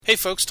Hey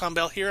folks, Tom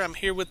Bell here. I'm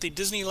here with the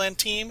Disneyland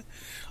team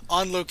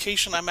on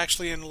location. I'm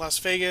actually in Las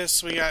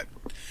Vegas. We got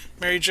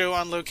Mary Jo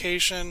on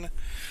location.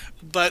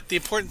 But the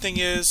important thing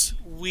is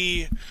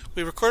we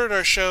recorded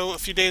our show a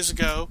few days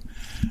ago,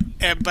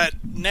 but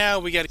now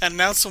we got to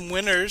announce some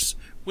winner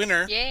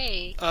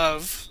Yay.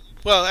 of...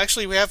 Well,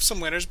 actually we have some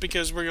winners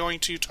because we're going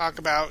to talk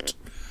about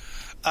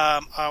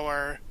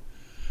our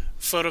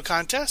photo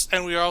contest,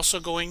 and we are also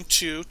going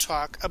to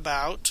talk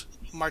about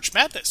March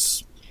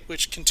Madness,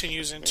 which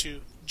continues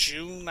into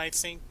June, I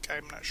think.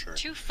 I'm not sure.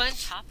 Two fun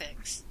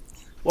topics.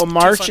 Well,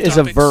 March is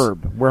a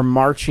verb. We're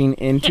marching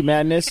into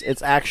madness.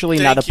 It's actually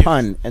not a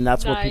pun, and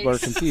that's where people are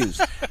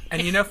confused.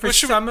 And for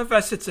some of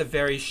us, it's a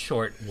very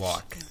short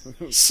walk.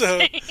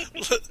 So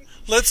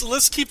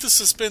let's keep the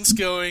suspense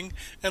going,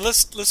 and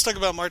let's talk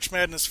about March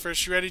Madness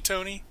first. You ready,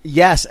 Tony?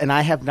 Yes, and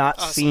I have not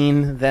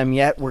seen them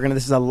yet.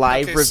 This is a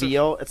live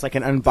reveal. It's like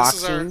an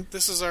unboxing.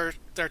 This is our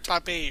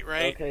top 8,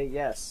 right? Okay,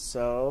 yes.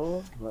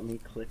 So let me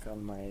click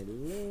on my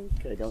link.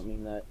 I don't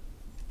mean that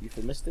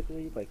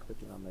euphemistically by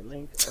clicking on my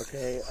link.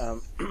 Okay. I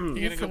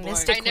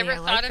never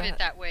thought of it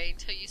that way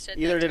until you said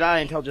that. Either did I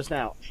until just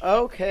now.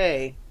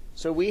 Okay.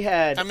 So we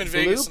had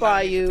Blue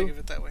Bayou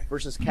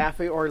versus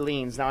Cafe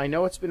Orleans. Now I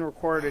know it's been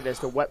recorded as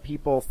to what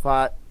people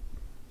thought,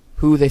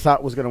 who they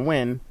thought was going to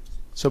win.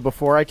 So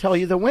before I tell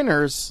you the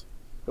winners,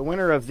 the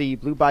winner of the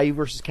Blue Bayou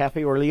versus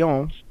Cafe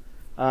Orleans,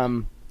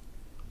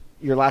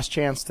 your last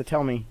chance to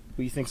tell me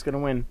who you think's going to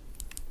win.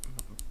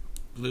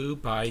 Blue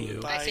Bayou.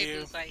 I say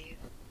Blue Bayou.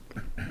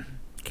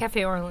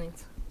 Cafe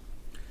Orleans.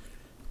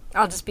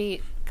 I'll just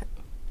be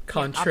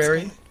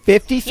contrary.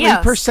 53%.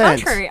 Yes,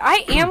 contrary.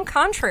 I am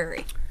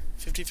contrary.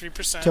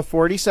 53% to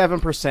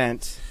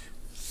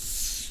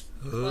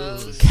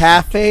 47%.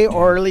 Cafe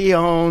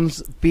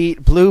Orleans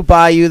beat Blue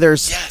Bayou.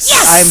 Yes!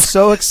 I'm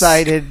so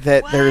excited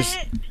that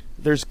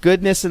there's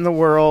goodness in the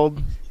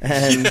world,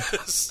 and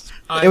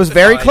it was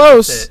very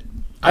close.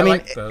 I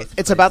mean,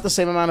 it's about the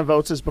same amount of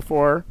votes as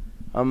before.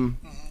 And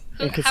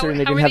considering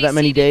they didn't have that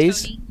many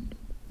days.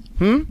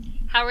 Tony?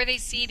 How are they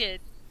seated?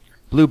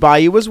 Blue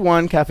Bayou was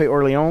 1, Cafe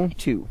Orleans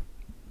 2.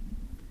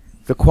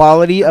 The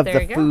quality of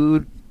the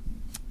food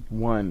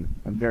 1.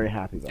 I'm very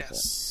happy about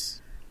that.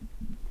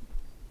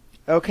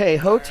 Okay,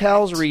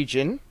 hotels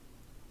region.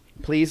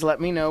 Please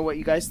let me know what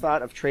you guys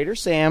thought of Trader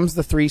Sam's,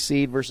 the 3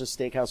 seed, versus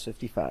Steakhouse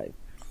 55.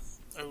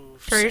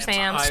 Trader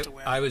Sam's.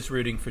 I was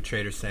rooting for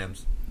Trader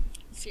Sam's.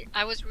 See,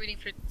 I was rooting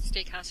for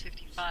Steakhouse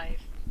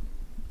 55.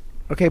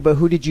 Okay, but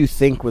who did you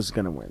think was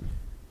going to win?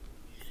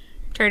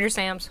 Trader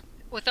Sam's.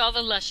 With all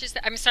the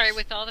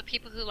with all the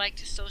people who like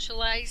to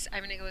socialize,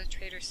 I'm going to go with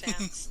Trader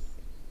Sam's.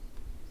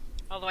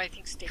 Although I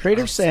think Steakhouse.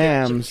 Trader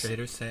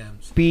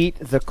Sam's beat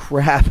the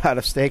crap out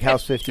of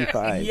Steakhouse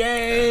 55.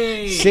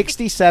 Yay!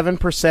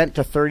 67%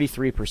 to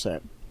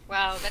 33%.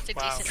 Wow, that's a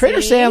decent.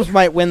 Trader Sam's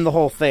might win the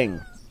whole thing.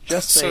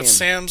 Just saying.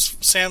 So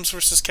Sam's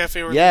versus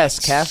Cafe Orleans.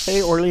 Yes,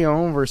 Cafe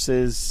Orleans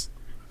versus.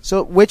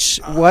 So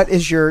what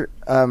is your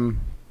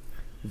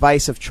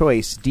vice of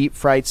choice? Deep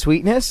fried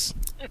sweetness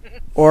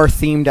or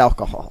themed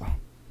alcohol?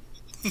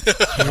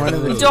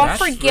 Don't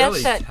forget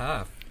really that.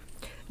 Tough.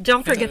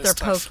 Don't forget their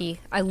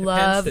pokey. I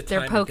love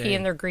their pokey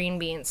and their green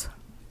beans.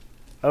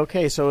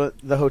 Okay, so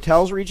the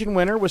hotels region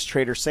winner was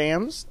Trader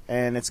Sam's,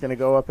 and it's going to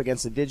go up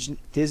against the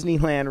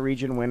Disneyland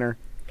region winner,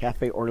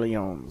 Cafe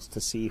Orleans, to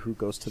see who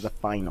goes to the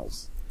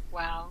finals.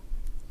 Wow.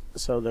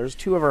 So there's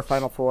 2 of our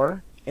final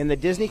 4. In the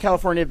Disney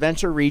California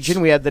Adventure region,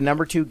 we had the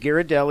number 2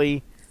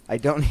 Ghirardelli. I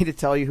don't need to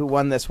tell you who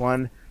won this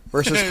one.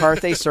 Versus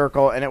Carthay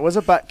Circle, and it was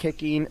a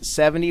butt-kicking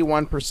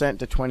 71%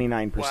 to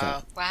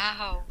 29%.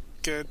 Wow.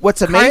 Good.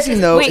 What's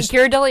amazing, though... Wait,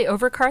 Ghirardelli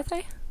over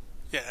Carthay?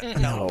 Yeah.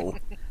 No.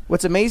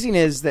 What's amazing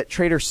is that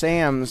Trader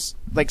Sam's,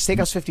 like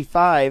Steakhouse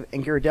 55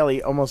 and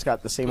Ghirardelli almost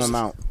got the same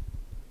amount.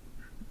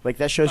 Like,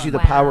 that shows you the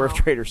power of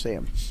Trader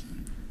Sam's.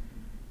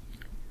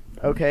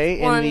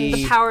 Okay,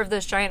 the power of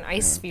those giant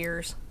ice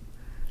spheres.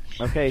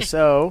 Okay,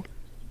 so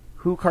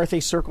who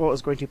Carthay Circle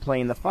is going to play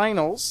in the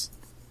finals...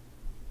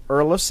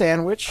 Earl of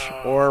Sandwich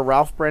or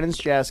Ralph Brennan's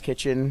Jazz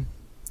Kitchen?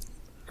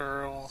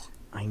 Earl.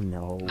 I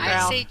know.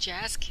 I say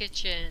Jazz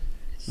Kitchen.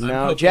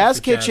 No, Jazz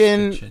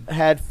Kitchen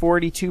had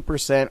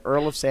 42%.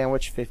 Earl of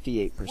Sandwich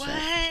 58%. What?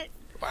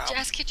 Wow.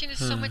 Jazz Kitchen is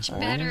so much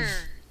better.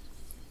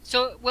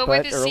 So what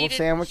were the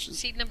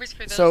seed numbers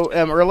for those? So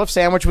Earl of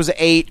Sandwich was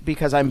 8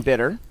 because I'm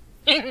bitter,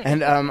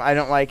 and I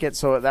don't like it.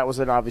 So that was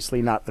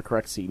obviously not the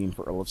correct seeding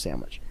for Earl of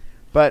Sandwich.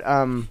 But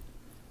and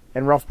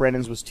Ralph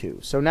Brennan's was 2.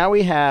 So now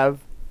we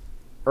have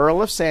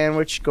Earl of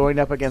Sandwich going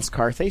up against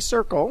Carthay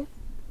Circle.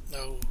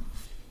 No.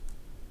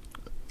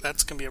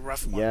 That's going to be a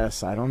rough one.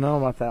 Yes, I don't know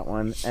about that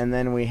one. And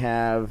then we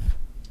have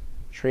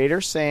Trader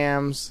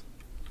Sam's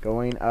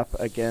going up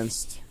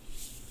against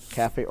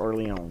Cafe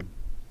Orleans.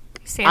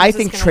 I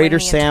think Trader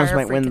Sam's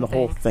might win the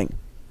whole thing.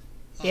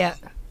 Yeah.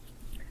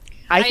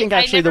 I think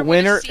actually the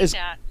winner is...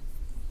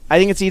 I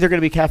think it's either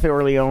going to be Cafe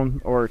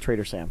Orleans or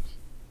Trader Sam's.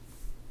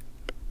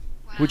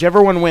 Wow.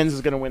 Whichever one wins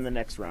is going to win the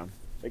next round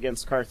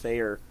against Carthay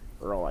or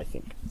Earl, I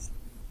think.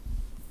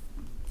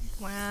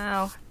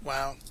 Wow.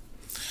 Wow.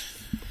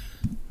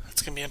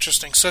 It's going to be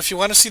interesting. So if you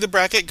want to see the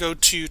bracket, go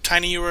to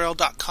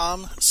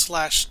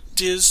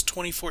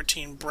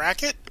tinyurl.com/Diz2014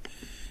 bracket.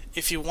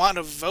 If you want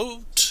to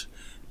vote,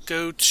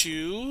 go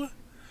to,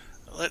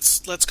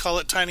 let's call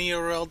it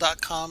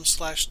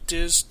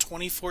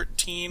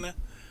tinyurl.com/Diz2014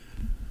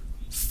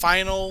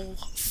 final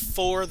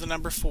 4, the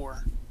number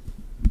 4.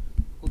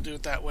 We'll do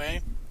it that way.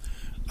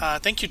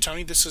 Thank you,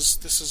 Tony. This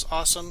is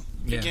awesome.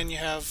 Yeah. Again, you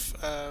have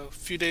a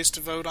few days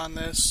to vote on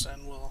this,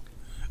 and we'll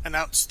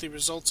announce the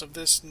results of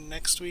this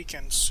next week,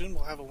 and soon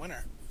we'll have a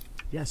winner.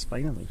 Yes,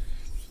 finally.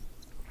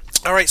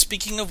 All right,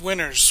 speaking of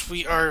winners,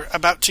 we are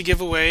about to give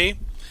away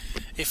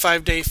a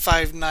 5-day,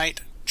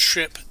 5-night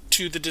trip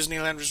to the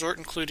Disneyland Resort,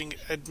 including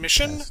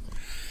admission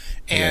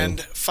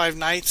and 5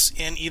 nights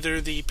in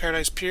either the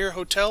Paradise Pier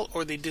Hotel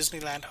or the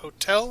Disneyland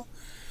Hotel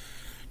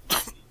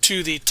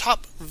to the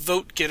top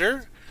vote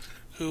getter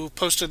who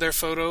posted their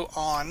photo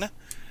on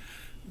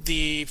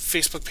the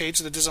Facebook page,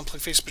 the Diz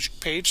Unplugged Facebook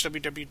page,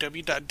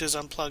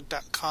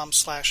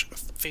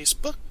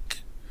 www.dizunplugged.com/Facebook.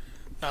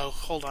 No,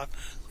 hold on.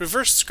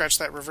 Scratch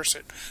that, reverse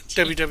it.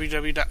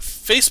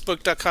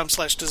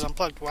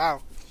 www.facebook.com/DizUnplugged.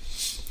 Wow.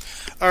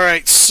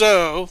 Alright,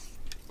 so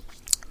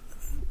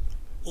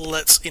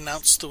let's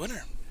announce the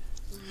winner.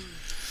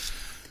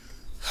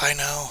 I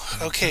know.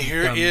 Okay,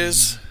 here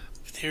is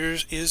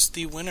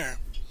the winner.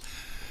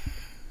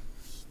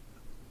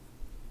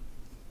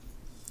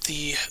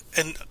 The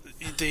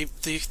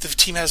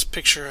team has a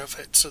picture of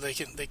it, so they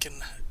can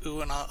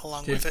ooh and ah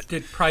along with it.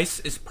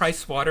 Is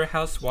Price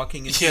Waterhouse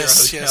walking into your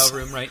hotel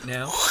room right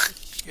now?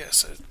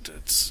 Yes,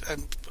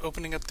 I'm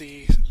opening up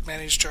the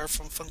mayonnaise jar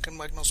from Funkin'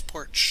 Wagnall's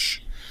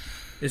porch.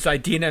 Is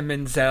Idina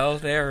Menzel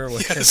there? Or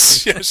what?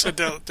 Yes,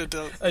 Adele.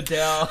 Adele.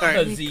 All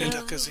right,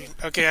 Azim.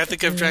 Okay, I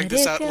think I've dragged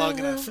this out long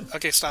enough.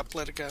 Okay, stop,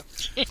 let it go.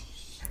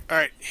 All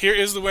right, here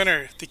is the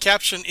winner. The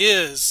caption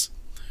is,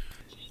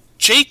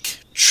 Jake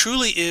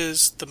truly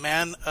is the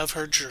man of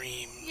her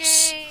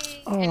dreams.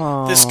 Yay!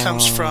 Aww. This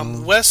comes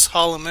from Wes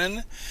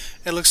Holloman.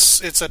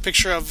 It's a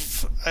picture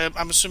of,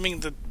 I'm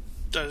assuming,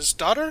 his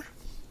daughter,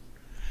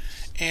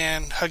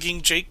 and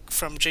hugging Jake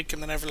from Jake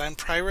and the Neverland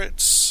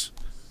Pirates.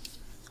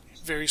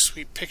 Very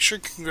sweet picture.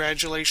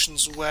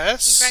 Congratulations,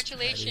 Wes.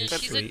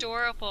 Congratulations. She's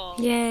adorable.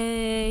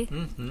 Yay.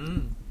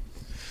 Mm-hmm.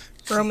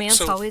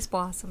 Romance always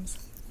blossoms.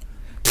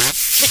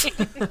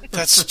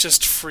 That's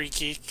just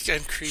freaky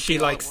and creepy. She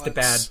likes the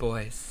bad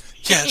boys.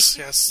 Yes.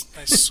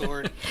 Nice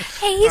sword.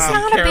 Hey, he's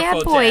not a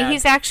bad boy. Dad.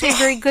 He's actually a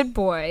very good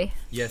boy.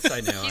 Yes,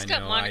 I know. He's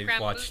got monogram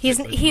I watched boots.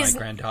 it with my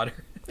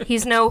granddaughter.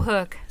 He's no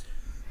Hook.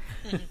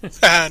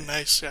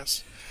 Nice,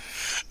 yes.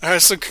 All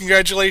right, so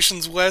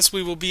congratulations, Wes.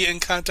 We will be in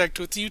contact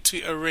with you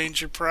to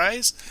arrange your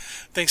prize.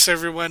 Thanks to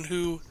everyone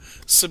who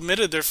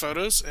submitted their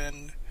photos,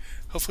 and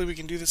hopefully we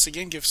can do this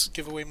again,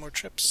 give away more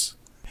trips.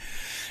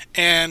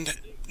 And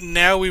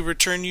now we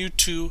return you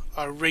to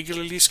our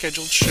regularly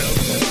scheduled show.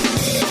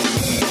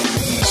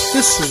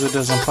 This is the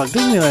Diz Unplugged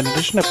Disneyland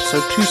Edition,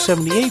 episode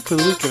 278 for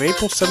the week of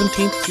April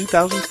 17th,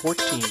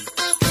 2014.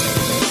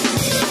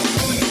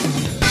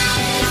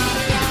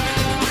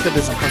 The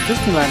Diz Unplugged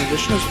Disneyland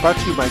Edition is brought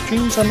to you by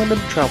Dreams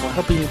Unlimited Travel,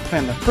 helping you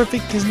plan the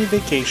perfect Disney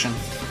vacation.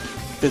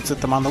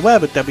 Visit them on the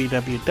web at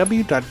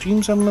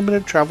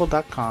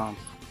www.dreamsunlimitedtravel.com.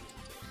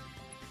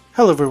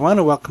 Hello everyone,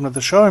 and welcome to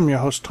the show. I'm your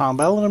host, Tom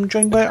Bell, and I'm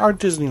joined by our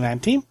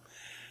Disneyland team,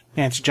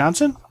 Nancy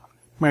Johnson,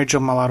 Mary Jo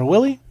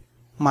Mulatto-Willie,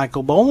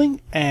 Michael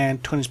Bowling,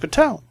 and Tony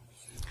Patel.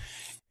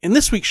 In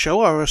this week's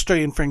show, our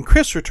Australian friend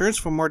Chris returns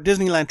for more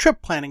Disneyland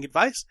trip planning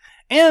advice,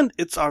 and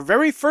it's our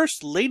very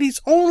first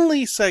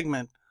ladies-only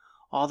segment.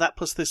 All that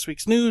plus this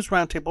week's news,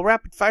 roundtable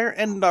rapid fire,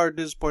 and our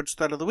Disboard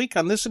start of the week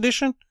on this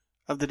edition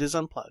of the Diz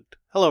Unplugged.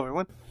 Hello,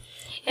 everyone.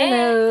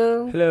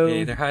 Hello. Hello.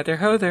 Hey there, hi there,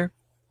 ho there.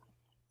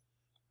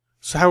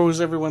 So how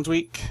was everyone's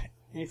week?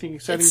 Anything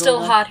exciting It's still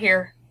going on? hot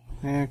here.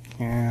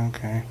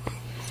 Okay.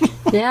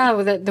 Yeah,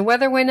 well, the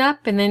weather went up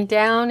and then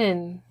down,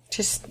 and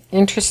just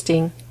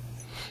interesting.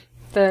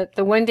 The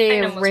one day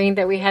of rain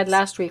that we had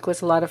last week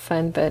was a lot of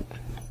fun, but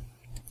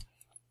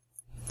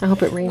I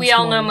hope it rains. We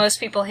all more. know most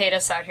people hate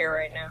us out here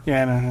right now.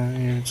 Yeah, no,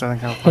 in Southern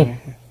California.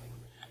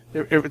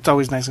 It's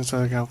always nice in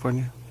Southern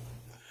California.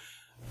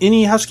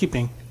 Any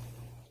housekeeping?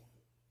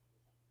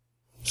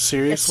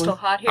 Seriously? It's still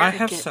hot here. I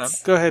have some.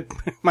 Go ahead,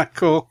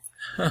 Michael.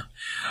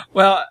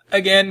 Well,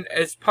 again,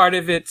 as part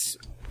of its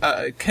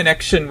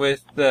connection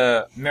with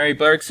the Mary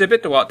Blair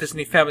exhibit, the Walt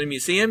Disney Family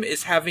Museum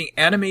is having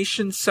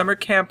animation summer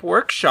camp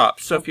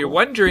workshops. So if you're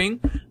wondering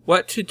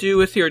what to do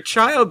with your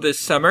child this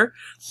summer,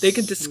 they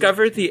can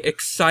discover the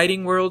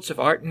exciting worlds of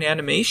art and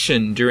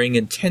animation during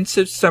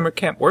intensive summer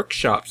camp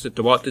workshops at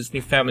the Walt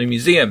Disney Family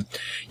Museum.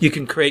 You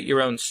can create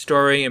your own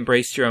story,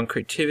 embrace your own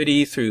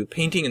creativity through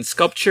painting and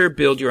sculpture,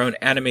 build your own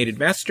animated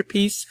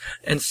masterpiece,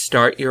 and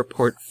start your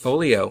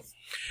portfolio.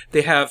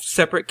 They have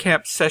separate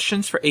camp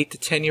sessions for 8 to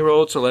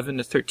 10-year-olds, 11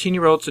 to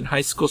 13-year-olds, and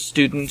high school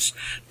students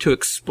to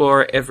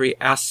explore every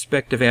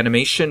aspect of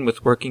animation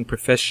with working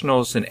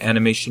professionals and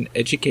animation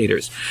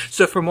educators.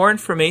 So for more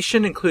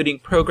information, including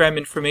program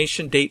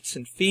information, dates,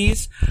 and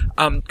fees,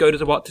 go to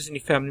the Walt Disney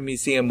Family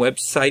Museum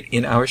website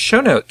in our show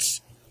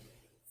notes.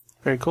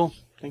 Very cool.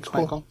 Thanks,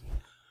 Michael.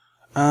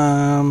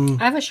 I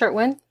have a short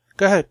one.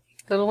 Go ahead.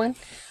 Little one.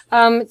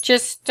 I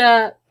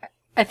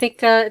think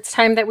it's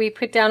time that we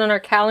put down on our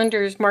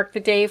calendars, mark the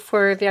day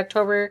for the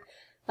October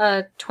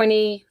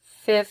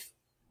 25th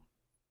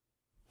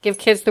Give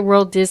Kids the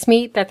World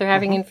Disney that they're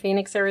having in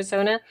Phoenix,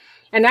 Arizona.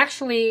 And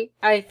actually,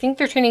 I think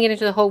they're turning it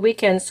into the whole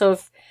weekend. So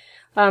if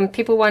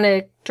people want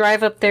to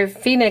drive up there,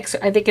 Phoenix,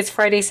 I think it's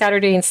Friday,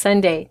 Saturday, and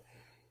Sunday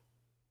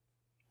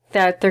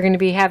that they're going to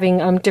be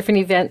having different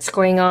events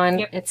going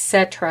on,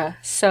 etc.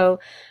 So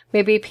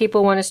maybe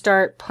people want to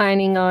start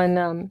planning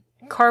on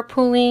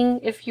carpooling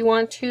if you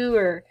want to,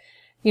 or,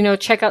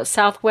 check out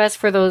Southwest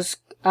for those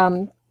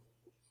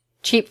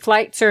cheap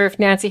flights, or if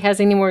Nancy has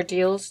any more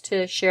deals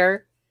to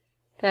share,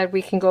 that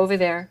we can go over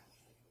there.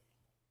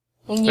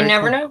 You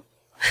never know.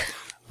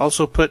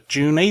 Also put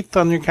June 8th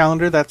on your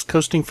calendar. That's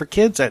Coasting for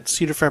Kids at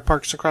Cedar Fair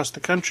parks across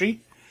the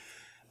country.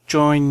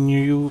 Join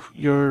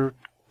your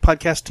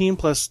podcast team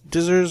plus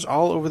Dizzers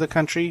all over the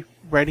country,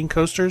 riding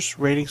coasters,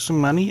 raising some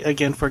money,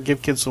 again, for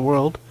Give Kids the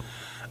World.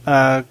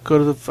 Go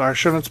to our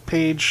show notes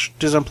page,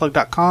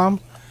 DizUnplug.com,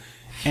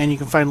 and you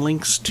can find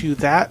links to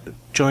that.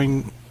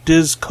 Join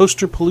Diz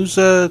Coaster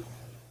Palooza,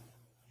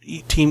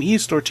 Team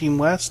East or Team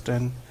West,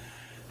 and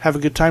have a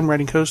good time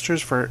riding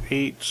coasters for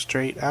 8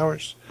 straight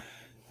hours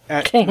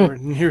at your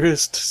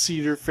nearest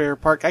Cedar Fair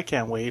park. I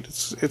can't wait.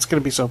 It's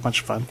going to be so much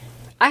fun.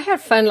 I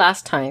had fun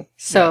last time,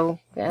 so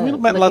we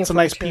met lots of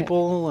nice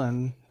people,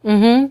 and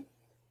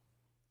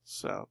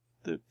so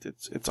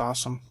it's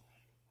awesome.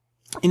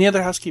 Any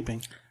other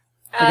housekeeping?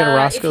 I got a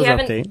Roscoe's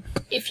update.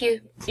 If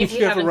you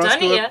haven't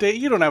done it yet.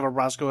 You don't have a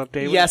Roscoe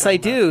update. Yes, I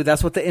do.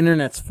 That's what the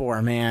internet's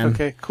for, man.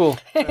 Okay, cool.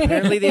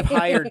 Apparently, they've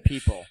hired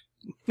people.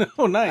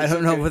 Oh, nice. I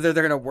don't know whether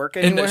they're going to work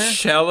anywhere. In the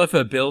shell of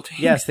a building?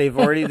 Yes, they've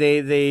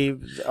already, they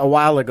a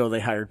while ago, they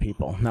hired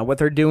people. Now, what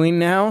they're doing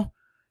now,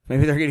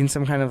 maybe they're getting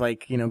some kind of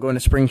going to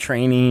spring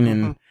training,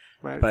 and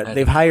but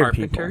they've hired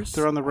people.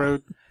 They're on the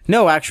road.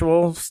 No,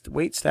 actual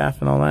wait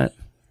staff and all that.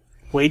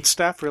 Wait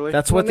staff, really?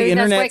 That's what the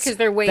internet.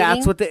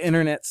 That's what the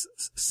internet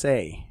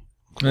say.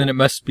 Then it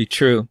must be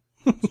true.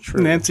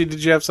 True. Nancy,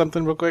 did you have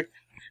something real quick?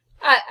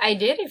 I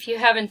did. If you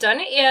haven't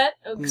done it yet,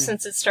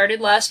 since it started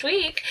last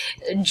week,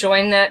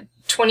 join that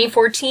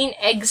 2014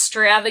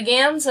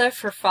 Eggstravaganza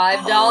for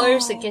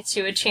 $5. It gets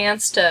you a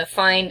chance to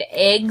find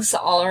eggs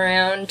all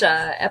around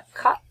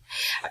Epcot.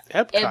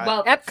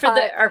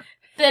 Epcot?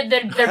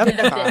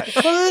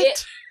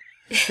 What?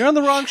 You're on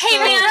the wrong show.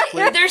 Hey,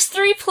 man, there's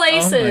 3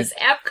 places.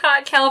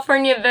 Epcot,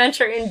 California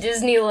Adventure, and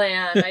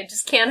Disneyland. I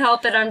just can't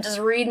help it. I'm just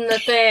reading the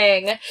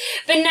thing.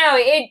 But no,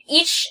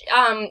 each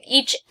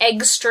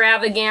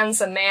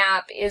Eggstravaganza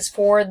map is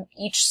for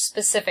each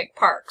specific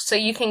park. So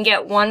you can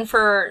get one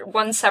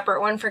separate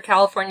one for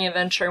California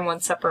Adventure and one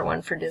separate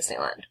one for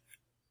Disneyland.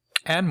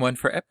 And one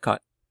for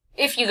Epcot.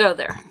 If you go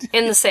there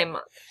in the same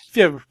month. If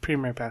you have a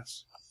Premier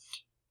Pass.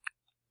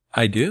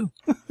 I do.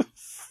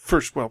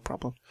 First world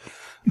problem.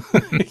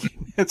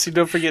 Nancy,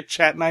 don't forget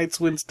chat nights,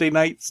 Wednesday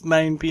nights,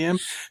 9 p.m.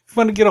 If you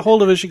want to get a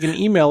hold of us, you can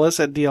email us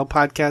at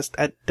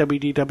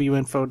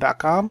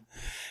dlpodcast@wdwinfo.com.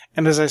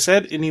 And as I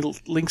said, any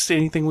links to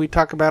anything we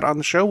talk about on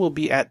the show will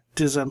be at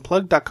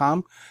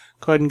dizunplug.com.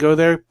 Go ahead and go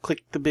there,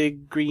 click the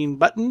big green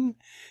button,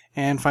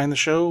 and find the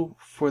show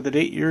for the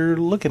date you're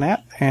looking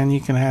at. And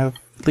you can have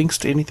links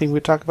to anything we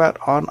talk about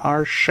on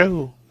our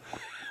show.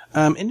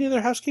 Any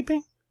other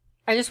housekeeping?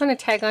 I just want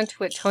to tag on to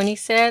what Tony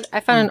said.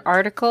 I found an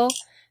article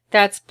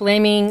that's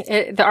blaming,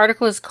 the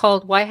article is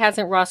called, "Why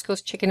Hasn't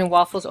Roscoe's Chicken and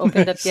Waffles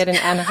Opened Up Yet in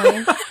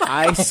Anaheim?"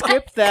 I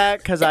skipped that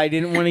because I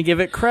didn't want to give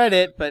it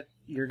credit, but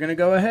you're going to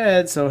go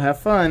ahead, so have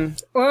fun.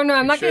 Oh, no,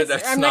 I'm not going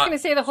to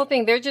say the whole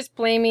thing. They're just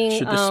blaming...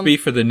 Should this be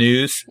for the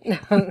news?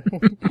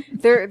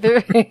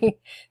 They're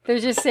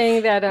just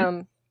saying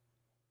that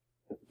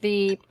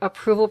the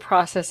approval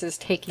process is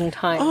taking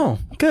time. Oh,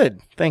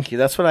 good. Thank you.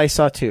 That's what I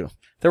saw, too.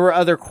 There were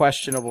other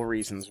questionable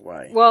reasons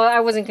why. Well, I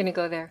wasn't going to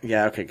go there.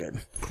 Yeah, okay,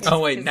 good.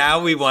 Oh, wait,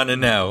 now we want to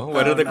know.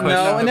 What are the questions?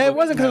 No, and it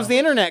wasn't because it was the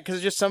internet, because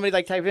it's just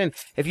somebody typed in.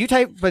 If you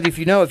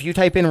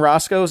type in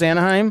Roscoe's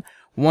Anaheim,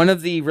 one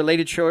of the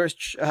related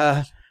searches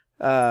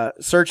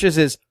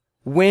is,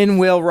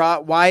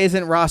 why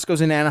isn't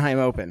Roscoe's in Anaheim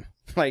open?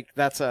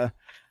 That's a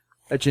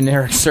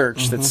generic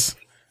search that's,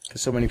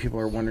 because so many people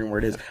are wondering where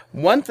it is.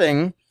 One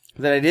thing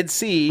that I did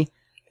see,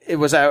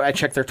 I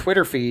checked their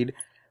Twitter feed.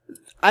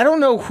 I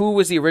don't know who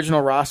was the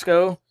original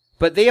Roscoe,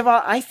 but they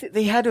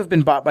had to have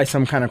been bought by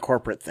some kind of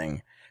corporate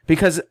thing.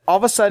 Because all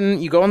of a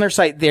sudden, you go on their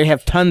site, they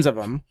have tons of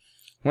them.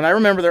 When I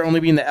remember there only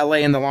being the LA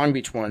and the Long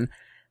Beach one.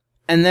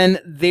 And then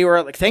they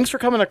were like, "Thanks for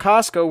coming to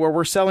Costco, where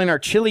we're selling our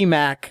Chili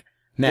Mac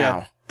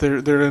now."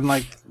 Yeah, they're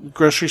in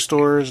grocery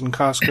stores and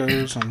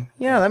Costco's and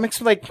yeah, that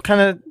makes me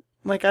kind of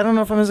I don't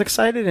know if I'm as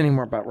excited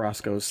anymore about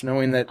Roscoe's,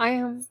 knowing that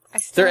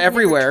they're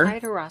everywhere.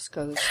 Tried a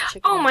Roscoe's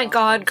chicken. Oh my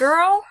God,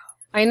 girl!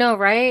 I know,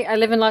 right? I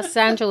live in Los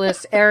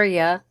Angeles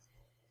area.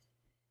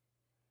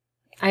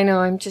 I know,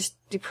 I'm just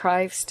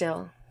deprived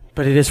still.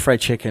 But it is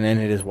fried chicken and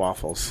it is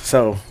waffles.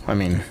 So, I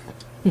mean,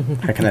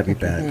 how can that be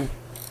bad?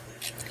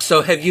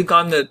 So have you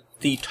gone the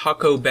the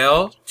Taco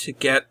Bell to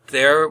get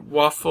their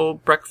waffle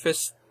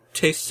breakfast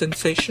taste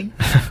sensation?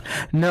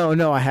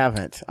 No, I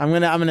haven't. I'm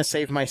gonna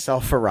save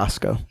myself for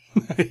Roscoe.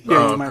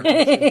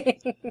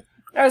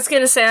 I was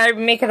gonna say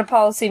I'm making a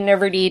policy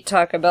never to eat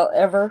Taco Bell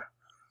ever.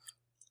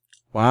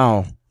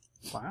 Wow.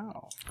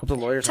 Hope the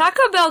lawyers.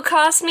 Taco Bell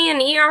cost me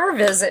an ER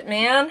visit,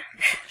 man.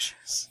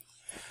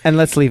 And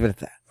let's leave it at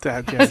that.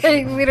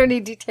 We don't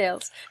need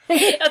details.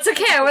 That's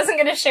okay. I wasn't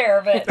gonna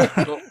share,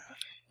 but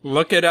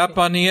look it up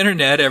on the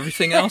internet.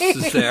 Everything else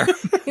is there.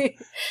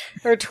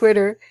 Or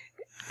Twitter.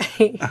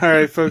 All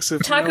right, folks.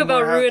 Taco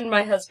Bell ruined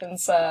my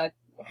husband's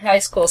high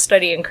school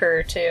studying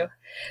career too.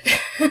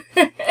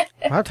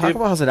 Wow, Taco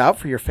Bell has it out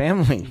for your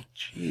family.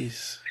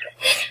 Jeez.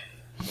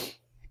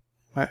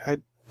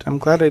 I'm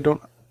glad it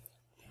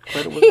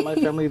wasn't my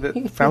family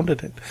that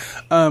founded it.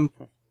 All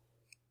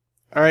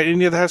right,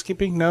 any other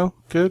housekeeping? No?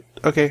 Good?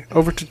 Okay,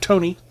 over to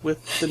Tony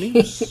with the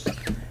news.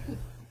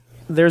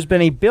 There's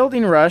been a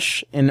building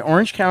rush in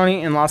Orange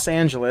County and Los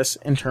Angeles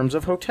in terms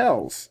of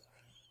hotels.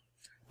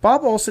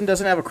 Bob Olson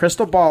doesn't have a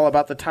crystal ball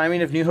about the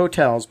timing of new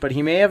hotels, but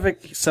he may have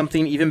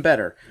something even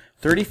better.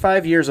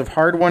 35 years of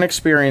hard-won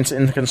experience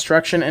in the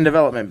construction and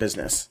development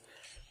business.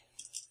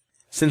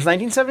 Since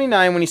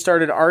 1979, when he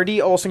started R.D.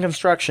 Olson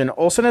Construction,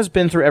 Olson has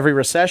been through every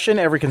recession,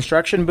 every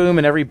construction boom,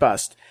 and every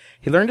bust.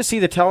 He learned to see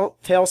the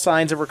telltale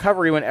signs of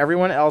recovery when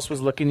everyone else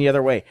was looking the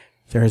other way.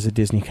 There is a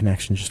Disney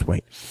connection, just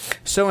wait.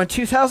 So in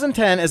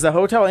 2010, as the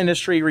hotel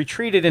industry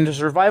retreated into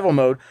survival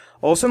mode,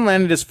 Olson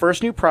landed his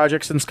first new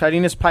project since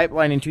cutting his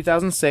pipeline in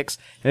 2006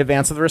 in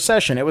advance of the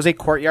recession. It was a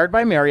Courtyard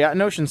by Marriott in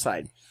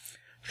Oceanside.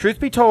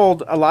 Truth be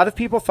told, a lot of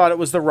people thought it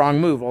was the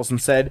wrong move, Olson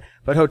said,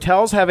 but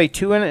hotels have a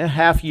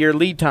 2.5-year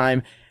lead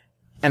time,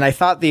 and I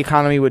thought the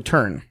economy would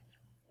turn.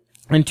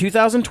 In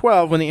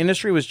 2012, when the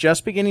industry was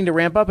just beginning to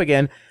ramp up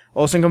again,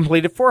 Olson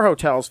completed 4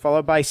 hotels,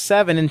 followed by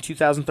 7 in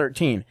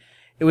 2013.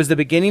 It was the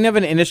beginning of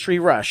an industry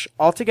rush.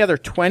 Altogether,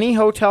 20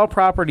 hotel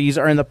properties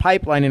are in the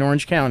pipeline in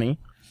Orange County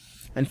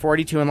and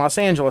 42 in Los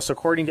Angeles,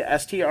 according to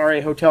STR,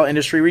 a hotel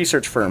industry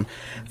research firm.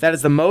 That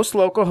is the most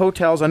local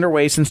hotels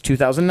underway since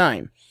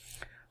 2009.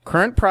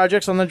 Current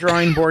projects on the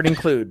drawing board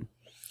include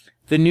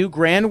the new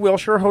Grand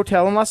Wilshire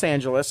Hotel in Los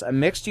Angeles, a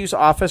mixed-use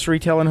office,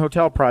 retail, and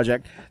hotel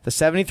project. The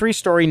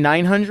 73-story,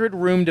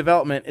 900-room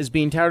development is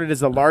being touted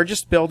as the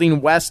largest building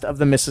west of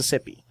the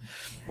Mississippi.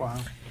 Wow.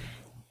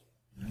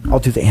 I'll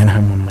do the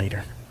Anaheim one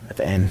later, at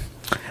the end.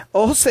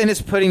 Olson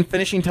is putting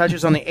finishing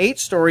touches on the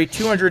 8-story,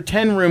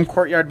 210-room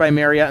Courtyard by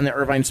Marriott in the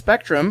Irvine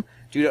Spectrum,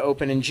 due to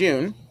open in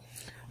June.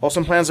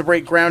 Olson plans to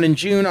break ground in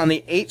June on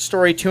the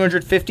 8-story,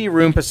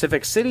 250-room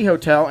Pacific City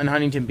Hotel in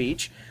Huntington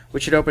Beach,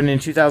 which should open in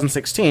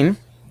 2016.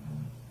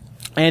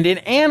 And in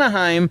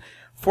Anaheim,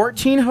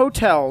 14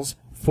 hotels,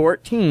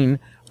 14,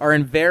 are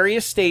in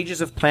various stages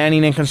of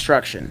planning and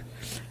construction.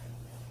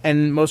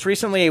 And most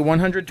recently, a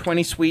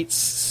 120-suite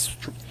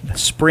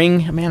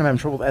Spring... Man, I'm having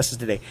trouble with S's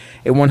today.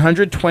 A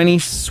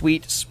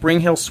 120-suite Spring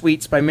Hill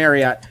Suites by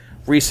Marriott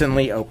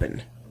recently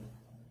opened.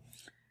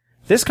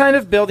 This kind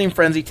of building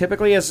frenzy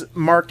typically has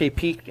marked a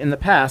peak in the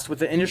past, with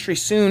the industry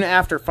soon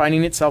after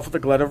finding itself with a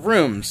glut of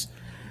rooms.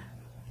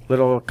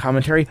 Little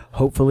commentary,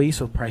 hopefully,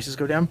 so prices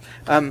go down.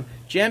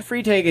 Jan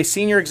Freitag, a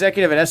senior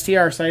executive at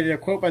STR, cited a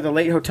quote by the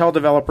late hotel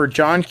developer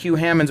John Q.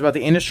 Hammonds about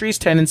the industry's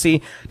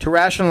tendency to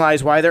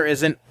rationalize why there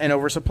isn't an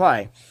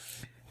oversupply.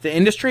 The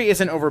industry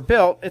isn't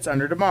overbuilt, it's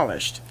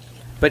underdemolished.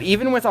 But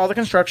even with all the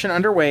construction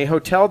underway,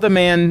 hotel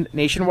demand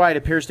nationwide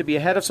appears to be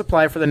ahead of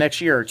supply for the next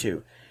year or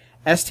two.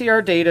 STR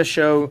data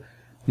show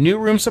new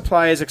room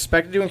supply is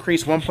expected to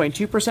increase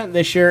 1.2%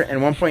 this year and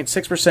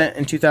 1.6%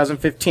 in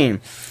 2015.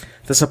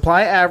 The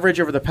supply average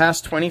over the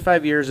past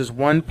 25 years is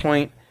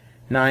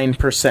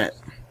 1.9%.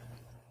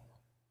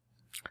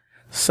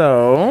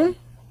 So,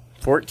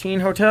 14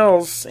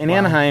 hotels in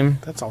Anaheim.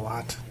 That's a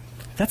lot.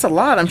 That's a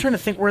lot. I'm trying to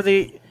think where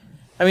they...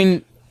 I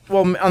mean,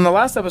 well, on the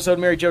last episode,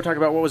 Mary Jo talked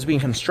about what was being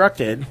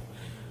constructed.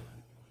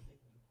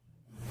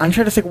 I'm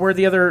trying to think where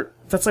the other...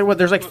 That's like what?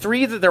 There's like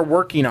 3 that they're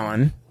working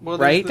on, well,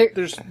 right?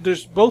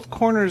 There's both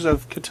corners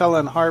of Catella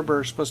and Harbor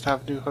are supposed to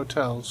have new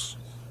hotels.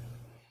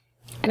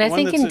 And I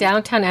think in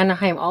downtown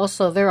Anaheim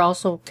also, they're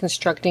also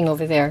constructing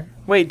over there.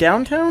 Wait,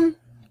 downtown?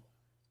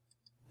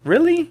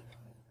 Really?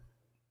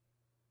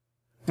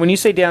 When you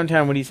say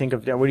downtown, what do you think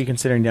of? What are you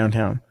considering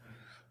downtown?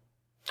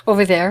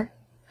 Over there.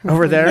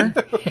 Over there?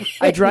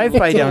 I drive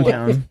by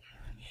downtown.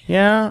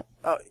 Yeah.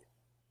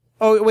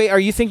 Oh, wait, are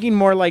you thinking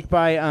more like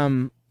by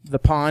the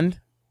pond?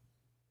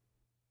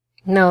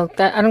 No,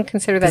 I don't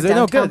consider that downtown.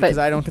 No, good, because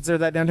I don't consider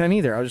that downtown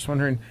either. I was just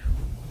wondering.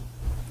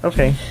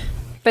 Okay.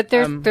 But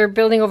they're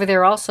building over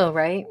there also,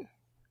 right?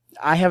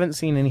 I haven't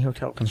seen any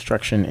hotel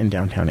construction in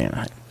downtown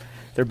Anaheim.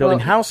 They're building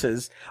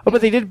houses. Oh, but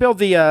they did build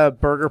the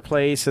burger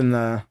place and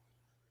the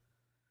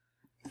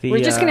we're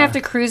just going to have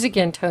to cruise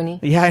again, Tony.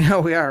 Yeah, I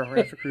know we are. We're going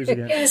to have to cruise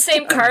again. In the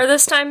same car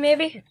this time,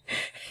 maybe?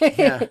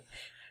 Yeah.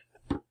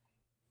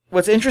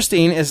 What's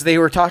interesting is they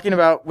were talking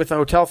about, with the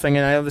hotel thing,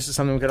 and I know this is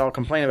something we could all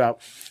complain about,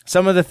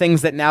 some of the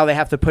things that now they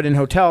have to put in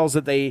hotels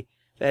that they,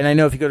 and I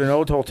know if you go to an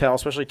old hotel,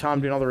 especially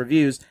Tom doing all the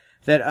reviews,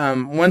 that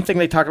one thing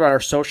they talked about are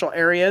social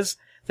areas,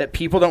 that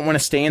people don't want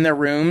to stay in their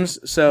rooms.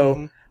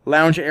 So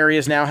lounge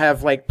areas now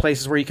have like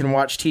places where you can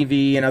watch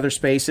TV and other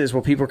spaces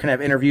where people can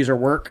have interviews or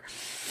work.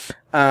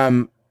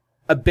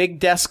 A big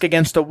desk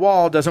against a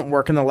wall doesn't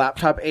work in the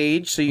laptop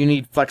age, so you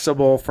need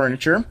flexible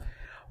furniture.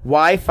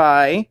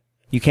 Wi-Fi,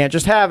 you can't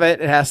just have it.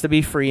 It has to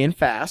be free and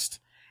fast.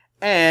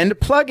 And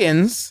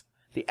plugins.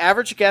 The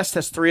average guest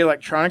has 3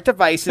 electronic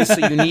devices,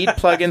 so you need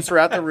plugins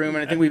throughout the room,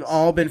 and I think we've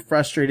all been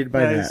frustrated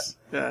by that.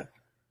 Yeah.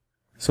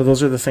 So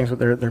those are the things that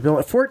they're building.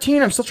 At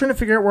 14, I'm still trying to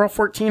figure out where all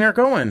 14 are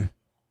going.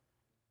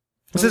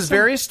 This is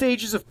various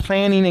stages of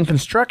planning and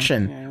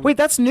construction. Yeah. Wait,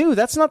 that's new.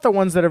 That's not the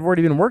ones that have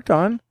already been worked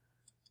on.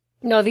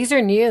 No, these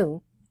are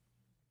new.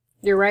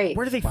 You're right.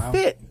 Where do they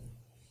fit?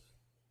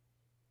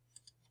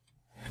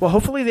 Well,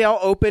 hopefully they all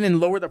open and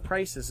lower the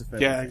prices.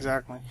 Yeah,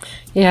 exactly.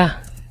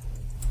 Yeah.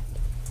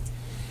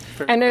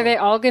 And are they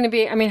all going to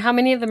be, I mean, how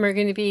many of them are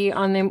going to be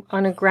on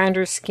a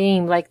grander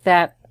scheme like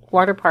that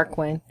water park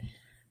one?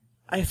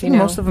 I think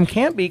most of them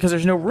can't be because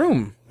there's no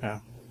room. Yeah.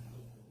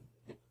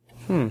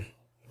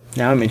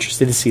 Now I'm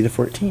interested to see the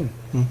 14.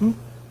 Mm-hmm.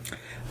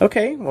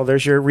 Okay, well,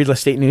 there's your real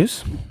estate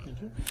news.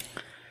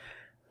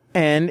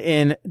 And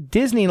in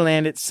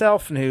Disneyland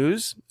itself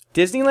news,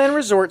 Disneyland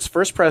Resort's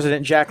first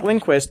president, Jack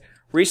Lindquist,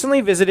 recently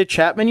visited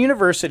Chapman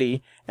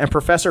University and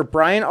Professor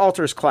Brian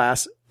Alter's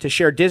class to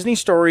share Disney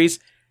stories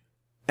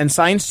and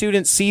sign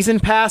students' season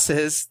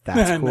passes,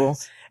 that's cool,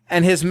 nice,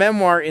 and his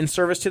memoir, In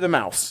Service to the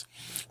Mouse.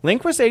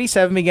 Lindquist,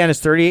 87, began his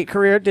 38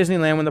 career at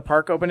Disneyland when the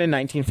park opened in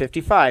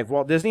 1955.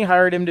 Walt Disney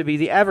hired him to be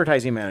the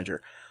advertising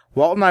manager.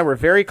 Walt and I were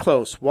very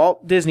close.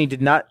 Walt Disney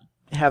did not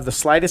have the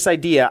slightest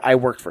idea I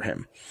worked for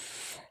him.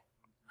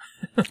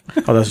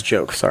 Oh, that's a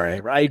joke.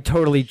 Sorry. I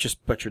totally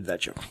just butchered that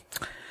joke.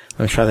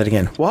 Let me try that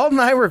again. Walt and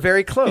I were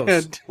very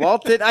close.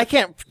 I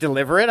can't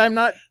deliver it. I'm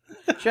not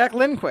Jack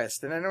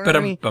Lindquist. And I don't know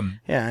any...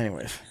 Yeah,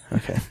 anyways.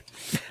 Okay.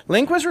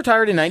 Lindquist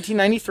retired in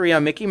 1993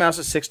 on Mickey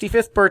Mouse's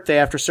 65th birthday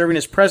after serving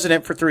as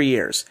president for 3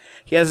 years.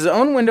 He has his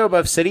own window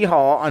above City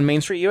Hall on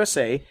Main Street,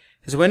 USA.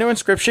 His window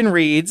inscription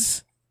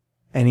reads,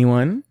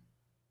 anyone?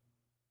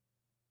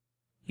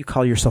 You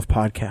call yourself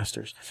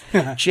podcasters.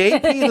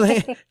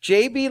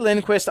 J.B.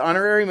 Lindquist,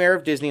 honorary mayor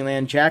of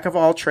Disneyland, jack of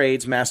all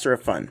trades, master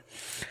of fun.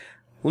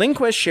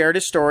 Lindquist shared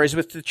his stories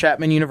with the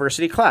Chapman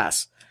University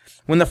class.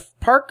 When the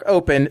park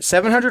opened,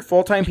 700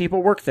 full-time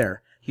people worked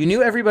there. You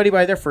knew everybody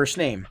by their first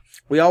name.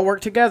 We all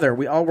worked together.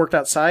 We all worked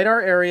outside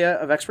our area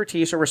of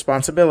expertise or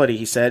responsibility,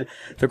 he said.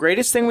 The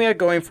greatest thing we had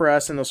going for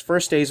us in those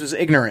first days was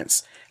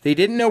ignorance. They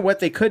didn't know what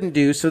they couldn't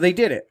do, so they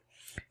did it.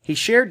 He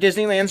shared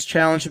Disneyland's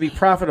challenge to be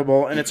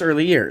profitable in its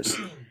early years.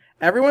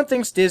 Everyone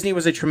thinks Disney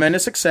was a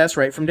tremendous success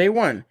right from day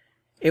one.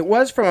 It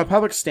was from a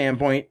public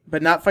standpoint,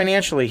 but not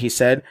financially, he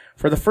said.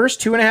 For the first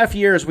 2.5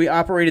 years, we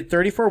operated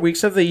 34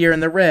 weeks of the year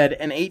in the red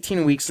and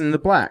 18 weeks in the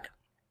black.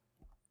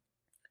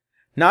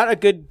 Not a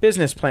good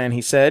business plan,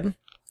 he said.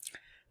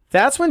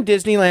 That's when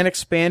Disneyland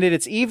expanded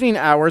its evening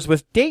hours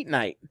with date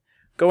night,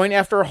 going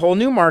after a whole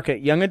new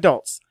market, young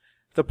adults.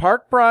 The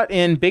park brought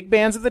in big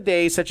bands of the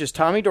day such as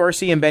Tommy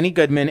Dorsey and Benny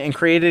Goodman and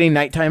created a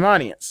nighttime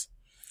audience.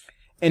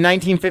 In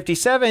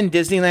 1957,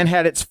 Disneyland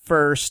had its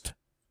first...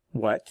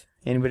 What?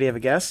 Anybody have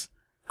a guess?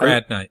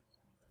 Grad night.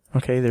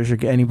 Okay, there's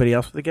anybody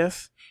else with a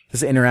guess?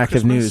 This is interactive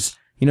Christmas news.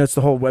 You know, it's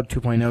the whole Web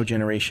 2.0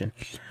 generation.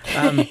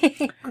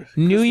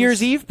 New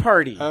Year's Eve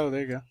party. Oh,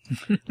 there you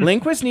go.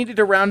 Lindquist needed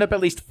to round up at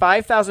least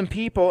 5,000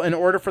 people in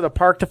order for the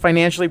park to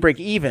financially break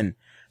even.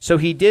 So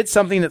he did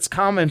something that's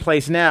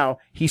commonplace now.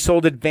 He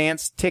sold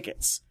advanced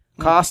tickets.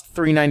 Cost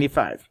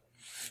 $3.95.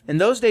 In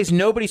those days,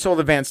 nobody sold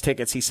advance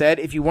tickets, he said.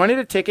 If you wanted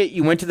a ticket,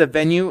 you went to the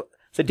venue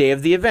the day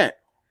of the event.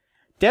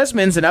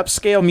 Desmond's, an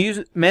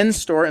upscale men's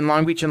store in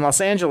Long Beach and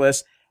Los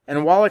Angeles,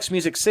 and Wallach's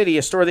Music City,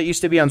 a store that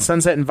used to be on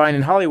Sunset and Vine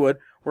in Hollywood,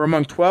 were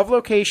among 12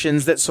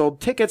 locations that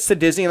sold tickets to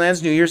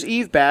Disneyland's New Year's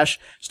Eve bash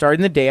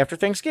starting the day after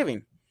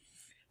Thanksgiving.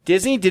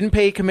 Disney didn't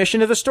pay a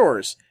commission to the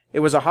stores. It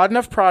was a hot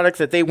enough product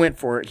that they went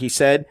for it, he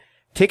said.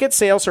 Ticket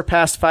sales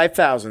surpassed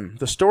 5,000.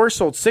 The stores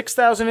sold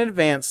 6,000 in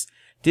advance.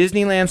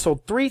 Disneyland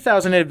sold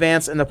 3,000 in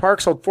advance, and the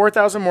park sold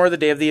 4,000 more the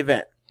day of the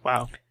event.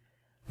 Wow.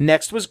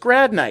 Next was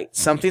grad night,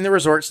 something the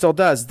resort still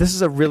does. This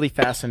is a really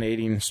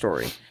fascinating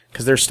story,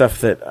 because there's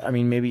stuff that, I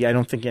mean, maybe I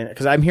don't think in it,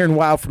 because I'm hearing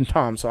wow from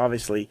Tom, so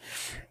obviously.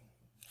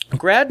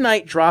 Grad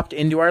night dropped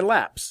into our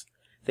laps.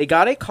 They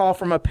got a call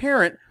from a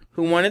parent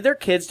who wanted their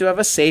kids to have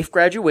a safe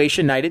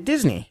graduation night at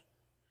Disney.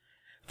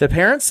 The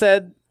parent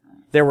said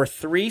there were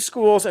 3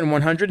 schools and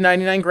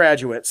 199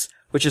 graduates,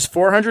 which is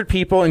 400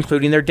 people,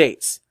 including their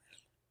dates.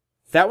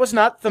 That was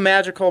not the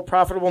magical,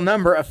 profitable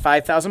number of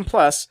 5,000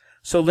 plus,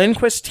 so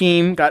Lindquist's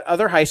team got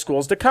other high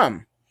schools to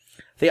come.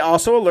 They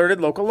also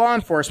alerted local law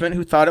enforcement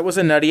who thought it was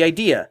a nutty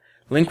idea.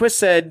 Lindquist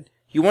said,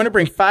 "You want to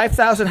bring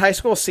 5,000 high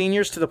school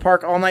seniors to the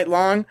park all night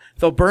long?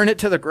 They'll burn it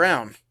to the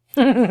ground."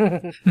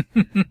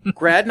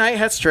 Grad night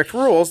had strict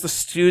rules. The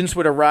students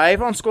would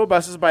arrive on school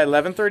buses by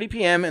 11:30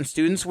 p.m. and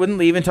students wouldn't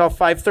leave until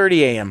 5:30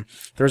 a.m.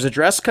 There was a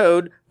dress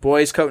code,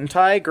 boys coat and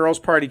tie, girls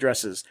party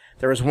dresses.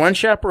 There was one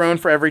chaperone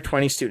for every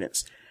 20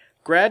 students.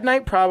 Grad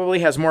night probably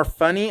has more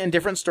funny and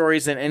different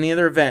stories than any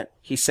other event,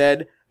 he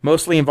said,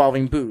 mostly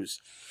involving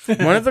booze.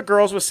 One of the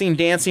girls was seen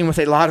dancing with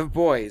a lot of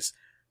boys.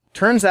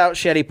 Turns out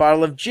she had a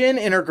bottle of gin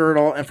in her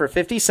girdle, and for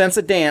 50 cents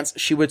a dance,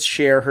 she would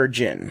share her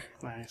gin.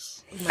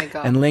 Nice. Oh my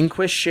God. And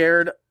Lindquist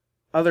shared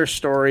other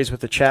stories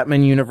with the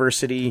Chapman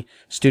University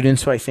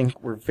students who I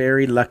think were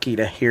very lucky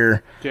to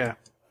hear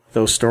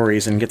those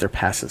stories and get their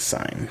passes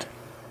signed.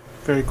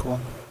 Very cool.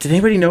 Did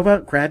anybody know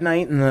about grad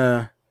night and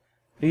the...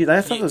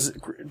 I thought it was...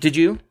 Did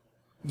you?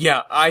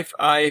 Yeah, I've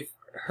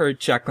heard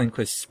Jack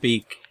Lindquist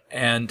speak,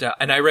 and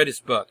I read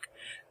his book.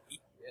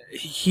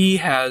 He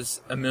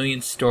has a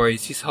million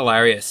stories. He's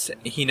hilarious.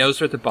 He knows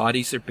where the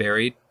bodies are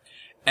buried,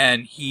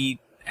 and he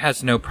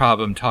has no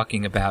problem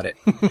talking about it.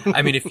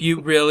 I mean, if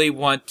you really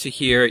want to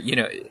hear,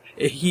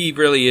 he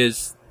really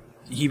is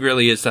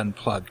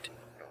unplugged.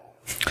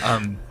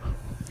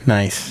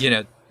 Nice.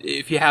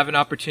 If you have an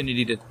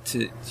opportunity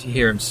to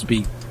hear him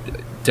speak,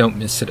 don't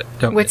miss it.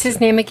 What's his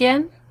name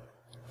again?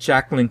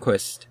 Jack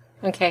Lindquist.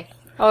 Okay.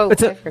 Oh,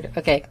 I've heard it.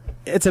 Okay.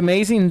 It's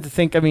amazing to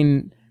think,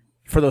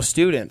 for those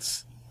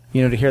students,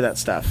 to hear that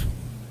stuff.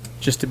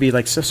 Just to be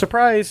like, so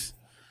surprise.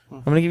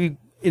 I'm going to give you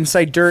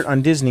inside dirt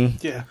on Disney.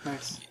 Yeah,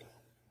 nice.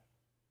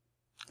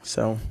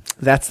 So,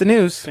 that's the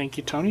news. Thank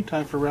you, Tony.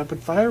 Time for rapid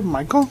fire.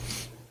 Michael?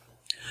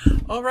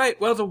 All right.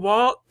 Well, the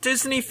Walt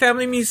Disney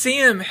Family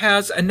Museum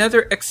has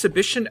another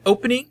exhibition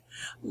opening,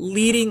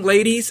 Leading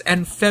Ladies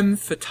and Femme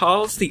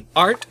Fatales, The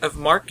Art of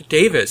Mark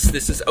Davis.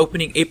 This is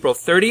opening April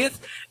 30th.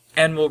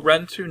 And will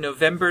run through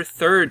November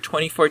 3rd,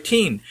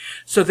 2014.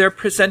 So they're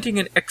presenting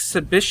an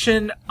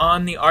exhibition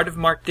on the art of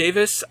Mark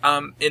Davis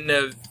in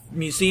the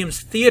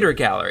museum's theater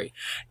gallery.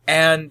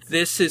 And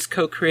this is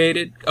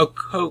co-curated,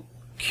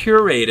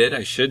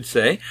 I should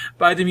say,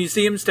 by the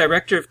museum's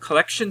Director of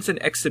Collections and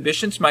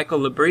Exhibitions, Michael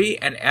Labrie,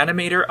 and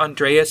animator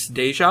Andreas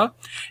Deja.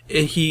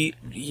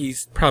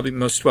 He's probably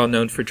most well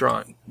known for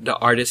drawing the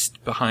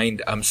artist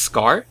behind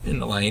Scar in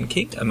The Lion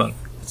King, among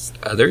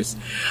others.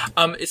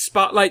 It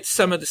spotlights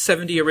some of the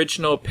 70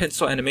 original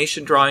pencil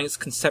animation drawings,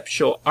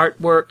 conceptual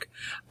artwork,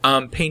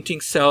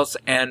 painting cells,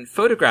 and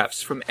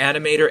photographs from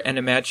animator and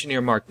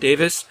Imagineer Mark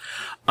Davis.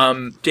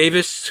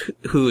 Davis,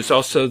 who is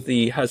also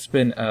the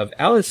husband of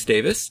Alice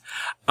Davis,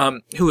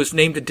 who was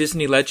named a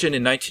Disney legend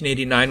in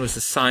 1989, was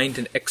assigned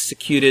and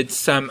executed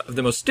some of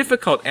the most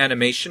difficult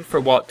animation for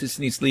Walt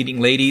Disney's leading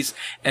ladies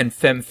and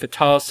femme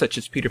fatales, such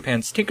as Peter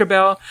Pan's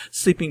Tinkerbell,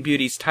 Sleeping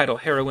Beauty's title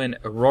heroine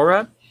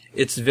Aurora,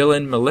 its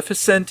villain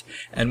Maleficent,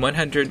 and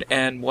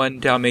 101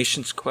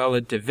 Dalmatians Cruella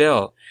de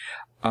Vil.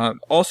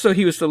 Also,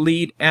 he was the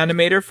lead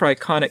animator for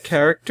iconic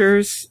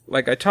characters,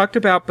 like I talked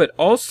about, but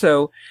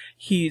also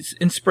his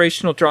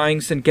inspirational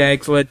drawings and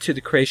gags led to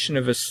the creation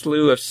of a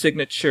slew of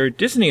signature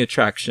Disney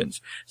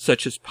attractions,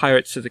 such as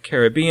Pirates of the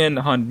Caribbean,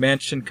 the Haunted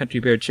Mansion, Country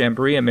Bear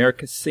Jamboree,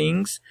 America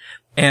Sings,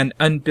 and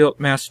unbuilt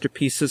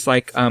masterpieces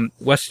like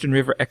Western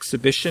River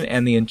Exhibition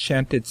and the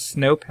Enchanted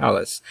Snow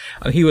Palace.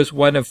 He was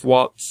one of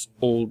Walt's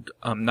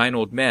 9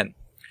 old men.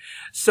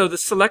 So the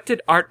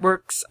selected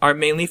artworks are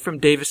mainly from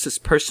Davis's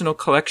personal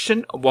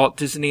collection, Walt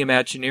Disney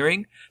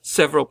Imagineering,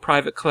 several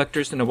private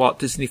collectors, and the Walt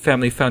Disney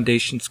Family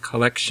Foundation's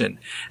collection.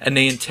 And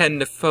they intend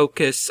to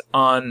focus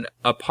on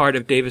a part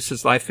of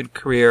Davis's life and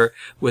career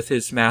with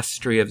his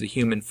mastery of the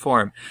human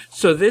form.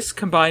 So this,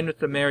 combined with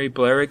the Mary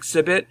Blair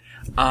exhibit,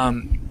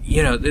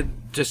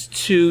 just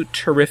two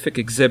terrific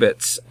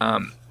exhibits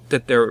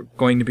that they're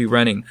going to be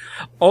running.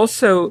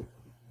 Also,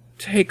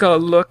 take a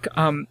look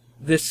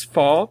this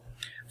fall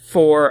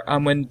for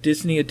when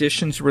Disney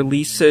Editions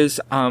releases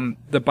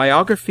the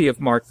biography of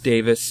Mark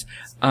Davis,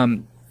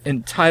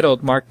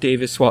 entitled Mark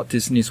Davis, Walt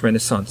Disney's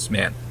Renaissance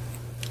Man.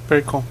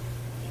 Very cool.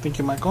 Thank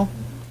you, Michael.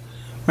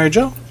 Mary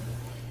Jo?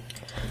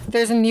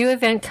 There's a new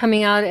event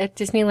coming out at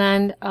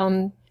Disneyland.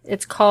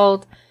 It's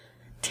called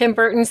Tim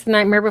Burton's The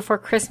Nightmare Before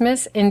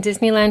Christmas in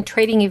Disneyland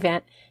Trading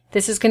Event.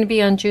 This is going to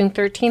be on June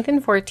 13th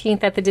and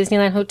 14th at the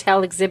Disneyland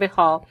Hotel Exhibit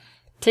Hall.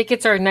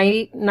 Tickets are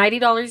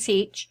 $90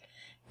 each,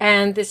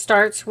 and this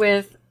starts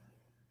with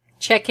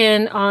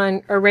check-in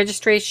on or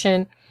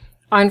registration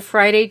on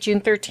Friday,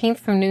 June 13th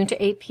from noon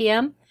to 8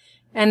 p.m.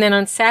 And then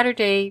on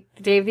Saturday,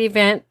 the day of the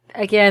event,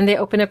 again, they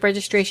open up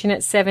registration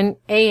at 7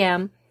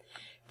 a.m.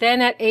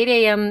 Then at 8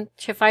 a.m.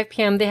 to 5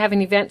 p.m., they have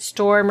an event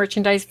store,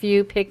 merchandise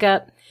view,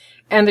 pickup,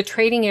 and the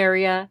trading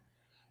area.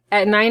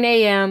 At 9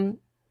 a.m.,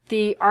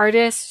 the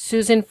artist,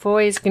 Susan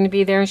Foy, is going to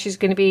be there, and she's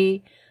going to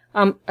be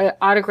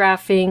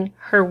autographing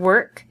her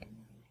work.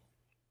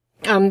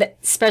 The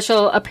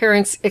special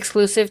appearance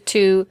exclusive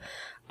to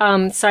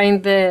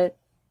sign the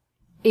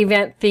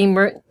event theme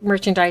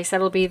merchandise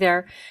that'll be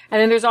there.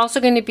 And then there's also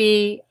going to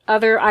be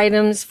other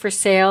items for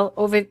sale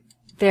over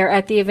there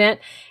at the event.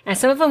 And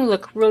some of them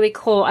look really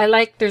cool.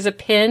 There's a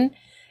pin,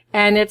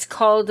 and it's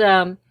called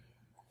the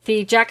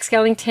Jack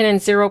Skellington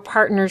and Zero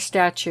Partner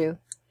statue.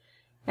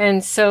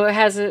 And so it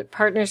has a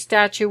partner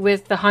statue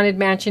with the Haunted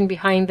Mansion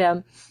behind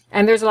them.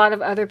 And there's a lot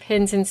of other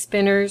pins and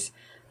spinners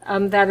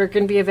that are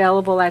going to be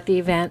available at the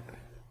event.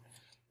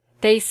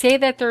 They say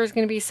that there's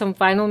going to be some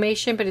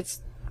vinylmation, but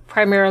it's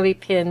primarily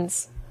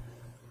pins.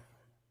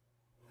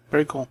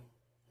 Very cool.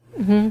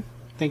 Mm-hmm.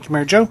 Thank you,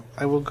 Mary Jo.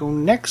 I will go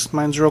next.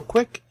 Mine's real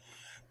quick.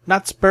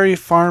 Knott's Berry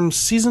Farm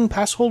Season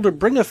Pass Holder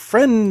Bring a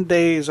Friend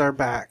days are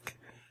back.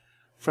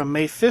 From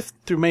May 5th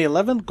through May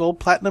 11th, Gold,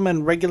 Platinum,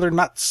 and regular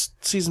Knott's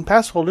Season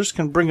Pass holders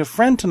can bring a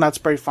friend to Knott's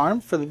Berry Farm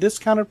for the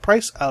discounted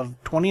price of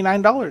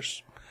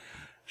 $29.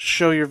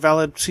 Show your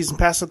valid Season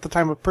Pass at the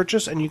time of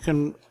purchase, and you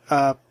can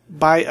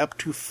buy up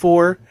to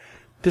 4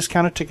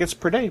 discounted tickets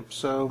per day.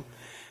 So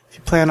if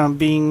you plan on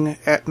being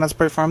at Knott's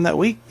Berry Farm that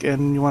week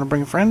and you want to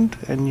bring a friend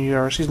and you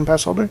are a Season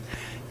Pass holder,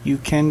 you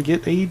can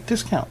get a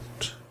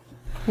discount.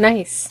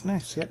 Nice.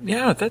 Nice, yeah.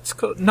 Yeah, that's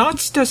cool.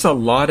 Knott's does a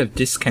lot of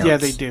discounts. Yeah,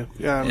 they do.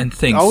 And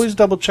things. Always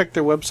double check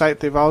their website.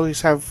 They've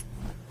always have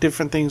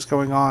different things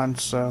going on.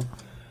 So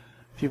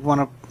if you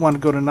want to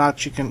go to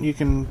Knott's, you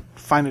can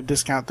find a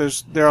discount.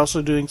 They're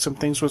also doing some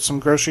things with some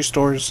grocery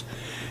stores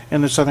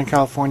in the Southern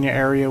California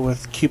area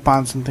with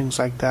coupons and things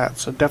like that.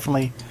 So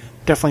definitely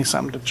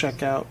something to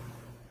check out.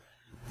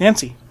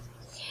 Nancy.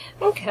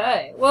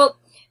 Okay. Well,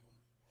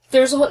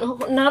 there's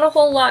not a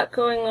whole lot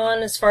going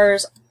on as far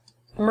as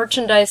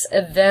merchandise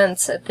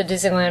events at the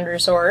Disneyland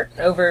Resort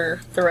over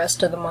the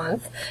rest of the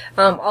month.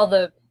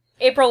 Although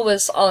April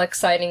was all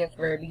exciting at the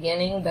very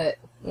beginning, but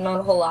not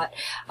a whole lot.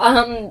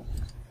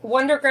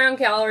 Wonderground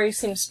Gallery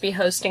seems to be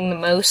hosting the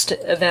most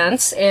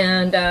events,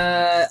 and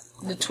the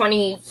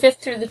 25th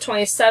through the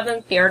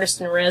 27th, the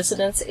artist in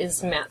residence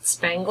is Matt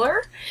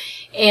Spangler.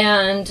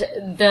 And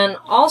then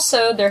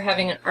also they're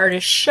having an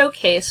artist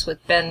showcase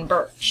with Ben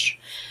Birch.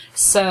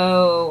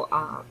 So,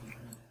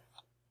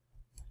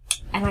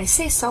 and I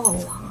say so a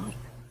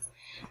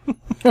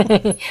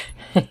lot.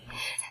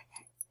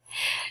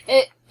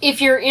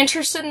 If you're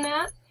interested in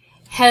that,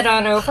 head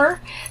on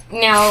over.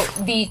 Now,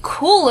 the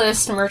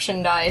coolest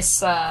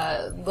merchandise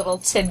little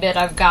tidbit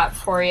I've got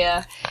for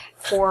you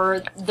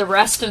for the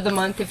rest of the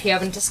month, if you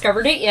haven't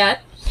discovered it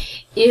yet,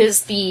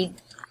 is the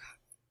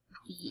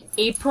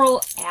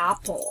April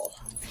Apple.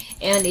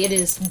 And it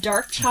is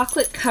dark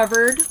chocolate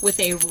covered with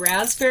a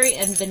raspberry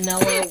and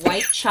vanilla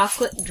white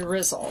chocolate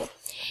drizzle.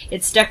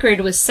 It's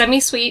decorated with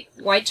semi-sweet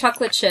white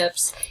chocolate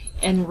chips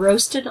and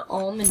roasted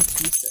almond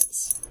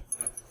pieces.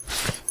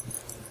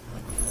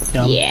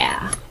 Yum.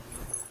 Yeah.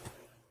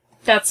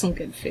 That's some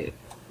good food.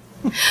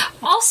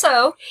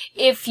 Also,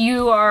 if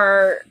you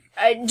are...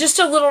 just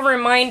a little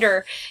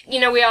reminder,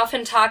 we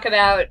often talk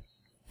about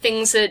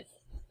things that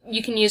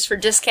you can use for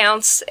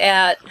discounts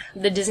at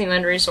the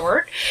Disneyland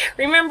Resort.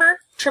 Remember,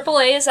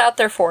 AAA is out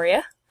there for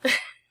you.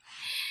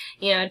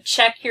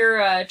 Check your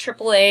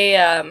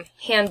AAA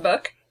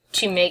handbook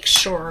to make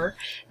sure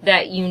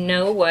that you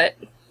know what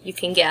you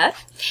can get.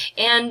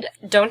 And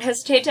don't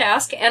hesitate to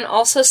ask. And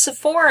also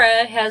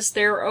Sephora has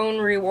their own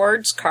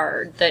rewards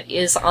card that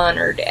is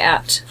honored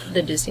at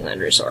the Disneyland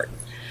Resort.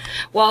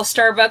 While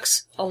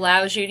Starbucks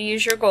allows you to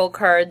use your gold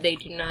card, they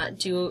do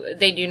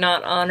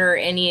not honor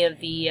any of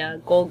the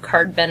gold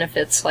card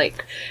benefits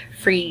like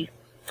free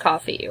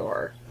coffee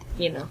or,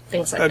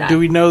 things like that. Do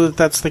we know that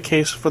that's the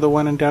case for the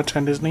one in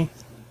Downtown Disney?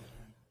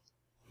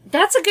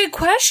 That's a good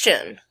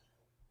question.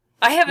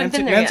 I haven't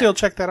been there Nancy yet. will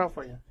check that out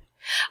for you.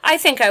 I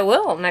think I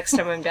will next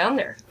time I'm down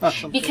there.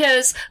 Awesome.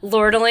 Because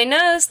Lord only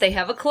knows they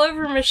have a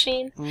Clover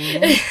machine.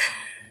 Mm-hmm.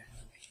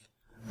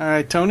 All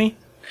right, Tony?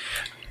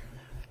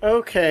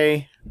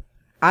 Okay.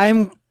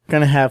 I'm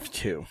gonna have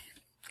 2.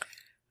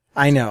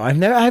 I know.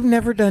 I've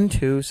never done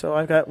 2, so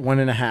I've got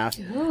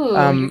 1.5.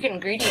 Ooh, you're getting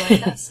greedy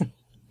like us.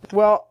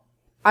 Well,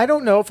 I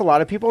don't know if a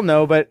lot of people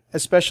know, but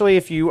especially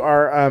if you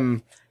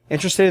are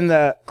interested in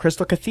the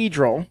Crystal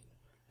Cathedral,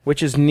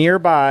 which is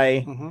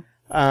nearby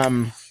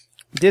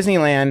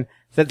Disneyland,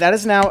 that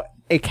is now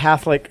a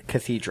Catholic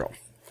cathedral.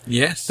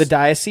 Yes. The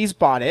diocese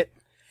bought it,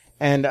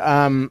 and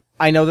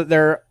I know that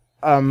there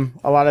are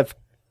a lot of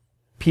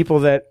people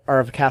that are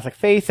of Catholic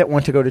faith that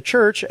want to go to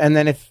church, and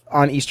then if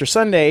on Easter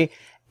Sunday,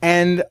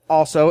 and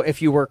also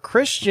if you were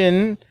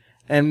Christian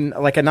and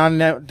like a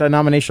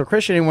non-denominational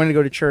Christian and wanted to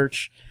go to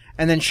church,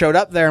 and then showed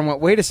up there and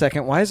went, wait a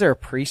second, why is there a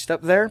priest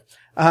up there?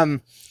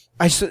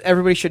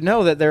 Everybody should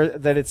know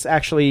that it's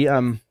actually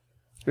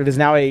it is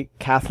now a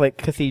Catholic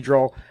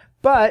cathedral.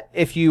 But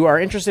if you are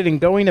interested in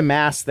going to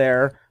Mass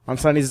there on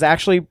Sundays, it's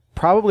actually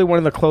probably one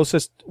of the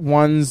closest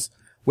ones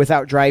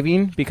without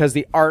driving, because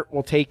the art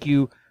will take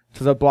you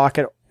to the block.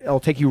 It'll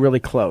take you really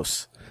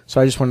close.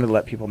 So I just wanted to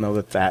let people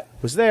know that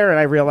was there, and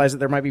I realized that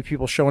there might be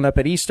people showing up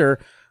at Easter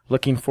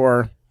looking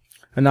for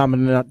a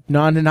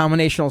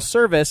non-denominational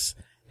service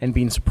and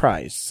being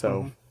surprised.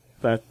 So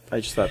that I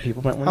just thought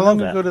people might want to know. How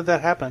long ago did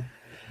that happen?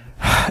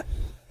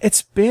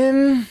 It's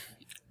been,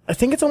 I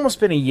think it's almost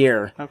been a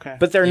year. Okay.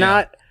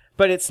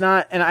 But it's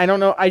not, and I don't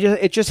know,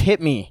 it just hit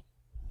me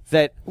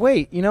that,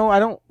 wait,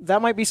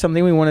 that might be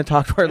something we want to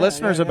talk to our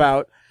listeners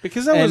about.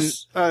 Because that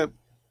was,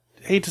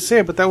 hate to say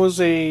it, but that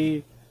was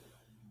a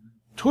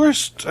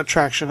tourist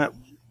attraction,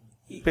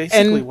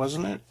 basically,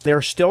 wasn't it? There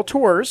are still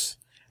tours,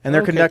 and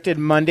they're conducted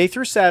Monday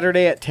through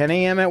Saturday at 10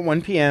 a.m. at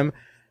 1 p.m.,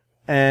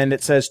 and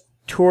it says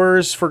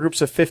tours for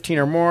groups of 15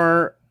 or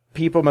more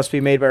people must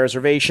be made by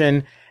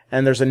reservation.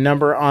 And there's a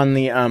number on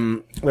the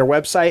their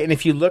website. And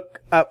if you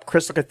look up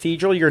Crystal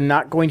Cathedral, you're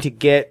not going to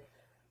get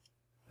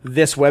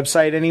this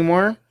website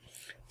anymore.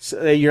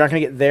 So you're not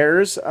going to get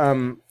theirs.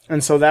 And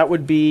so that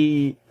would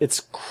be, it's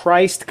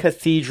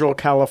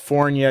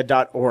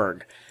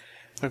ChristCathedralCalifornia.org.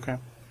 Okay.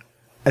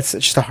 It's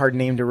just a hard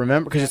name to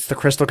remember because it's the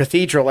Crystal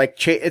Cathedral.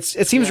 Like, it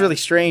seems really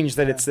strange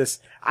that it's this.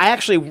 I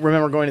actually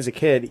remember going as a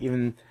kid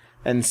even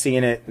and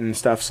seeing it and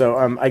stuff.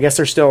 So I guess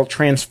they're still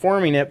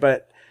transforming it,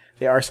 but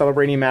they are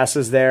celebrating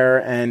masses there,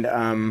 and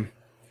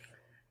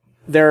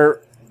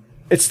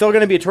it's still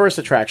going to be a tourist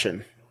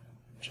attraction,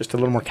 just a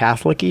little more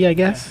Catholic-y, I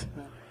guess.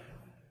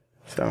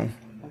 So,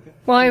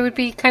 well, it would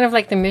be kind of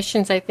like the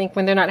missions. I think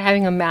when they're not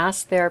having a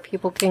mass there,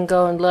 people can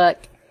go and look,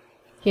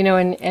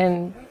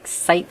 and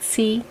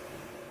sightsee.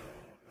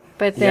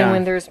 But then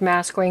when there's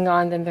mass going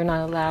on, then they're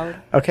not allowed.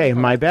 Okay,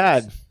 my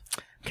bad.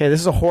 Okay,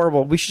 this is a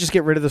horrible. We should just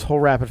get rid of this whole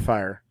rapid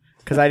fire.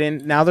 Because I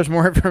didn't. Now there's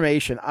more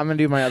information. I'm going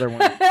to do my other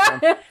one.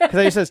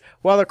 Because it says,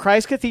 while the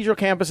Christ Cathedral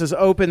campus is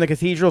open, the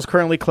cathedral is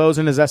currently closed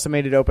and is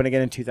estimated to open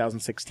again in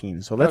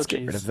 2016. So let's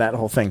get rid of that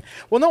whole thing.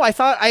 Well, no,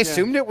 I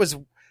assumed it was.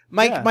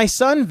 My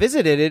son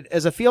visited it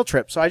as a field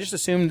trip, so I just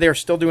assumed they're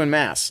still doing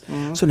mass.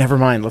 Mm-hmm. So never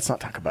mind. Let's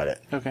not talk about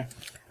it. Okay,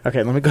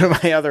 let me go to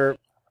my other.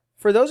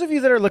 For those of you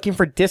that are looking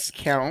for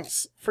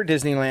discounts for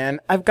Disneyland,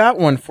 I've got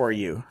one for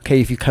you. Okay,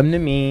 if you come to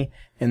me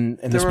in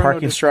this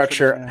parking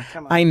structure,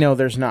 I know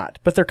there's not,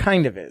 but there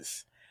kind of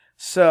is.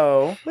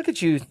 So, look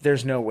at you,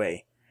 there's no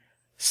way.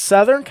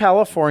 Southern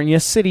California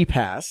City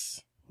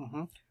Pass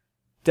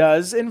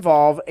does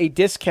involve a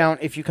discount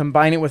if you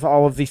combine it with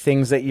all of the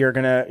things that you're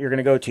gonna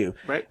go to.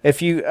 Right.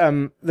 If you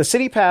the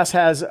City Pass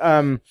has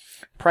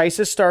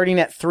prices starting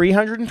at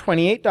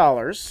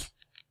 $328,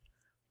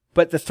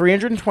 but the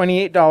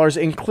 $328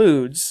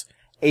 includes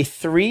a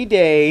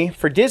 3-day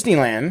for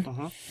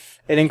Disneyland.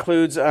 It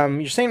includes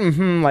you're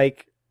saying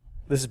like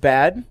this is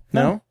bad?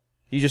 No?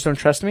 You just don't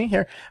trust me?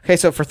 Here. Okay,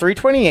 so for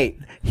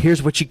 $328,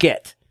 here's what you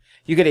get.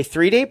 You get a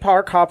 3-day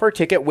park hopper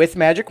ticket with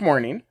Magic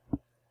Morning.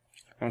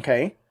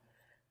 Okay.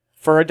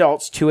 For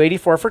adults,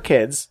 $284 for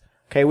kids.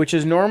 Okay, which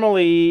is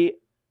normally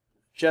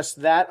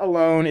just that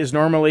alone is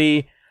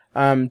normally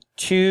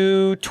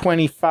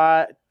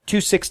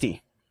 $260.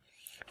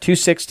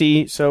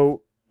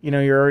 So,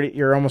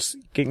 you're almost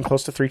getting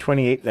close to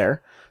 $328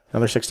 there.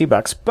 Another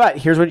 $60. But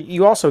here's what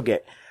you also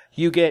get.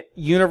 You get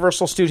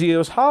Universal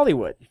Studios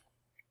Hollywood.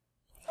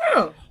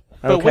 Oh.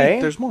 But wait,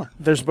 there's more.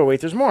 There's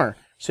more.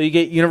 So you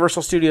get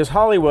Universal Studios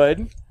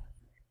Hollywood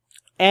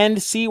and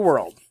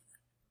SeaWorld.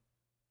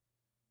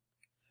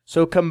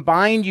 So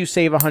combined, you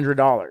save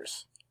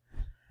 $100.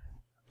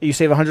 You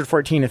save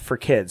 $114 for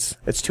kids.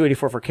 It's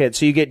 $284 for kids.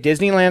 So you get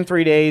Disneyland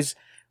 3 days,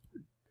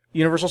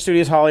 Universal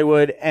Studios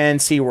Hollywood, and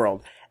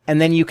SeaWorld.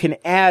 And then you can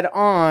add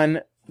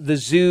on the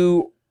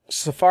Zoo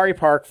Safari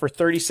Park for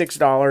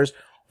 $36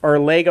 or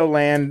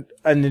Legoland,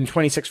 and then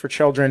 $26 for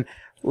children.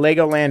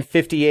 Legoland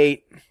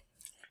 $58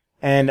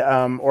 and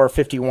or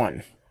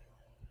 $51.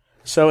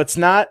 So it's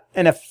not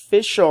an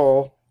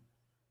official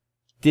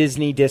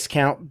Disney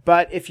discount,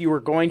 but if you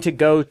were going to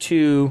go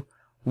to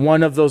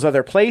one of those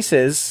other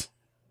places,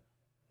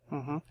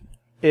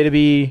 it'd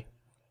be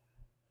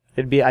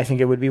I think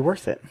it would be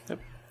worth it. Yep.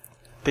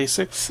 Day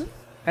 6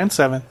 and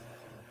 7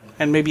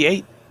 and maybe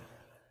 8.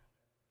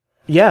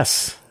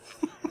 Yes.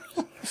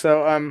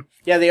 So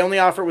they only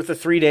offer it with the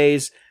 3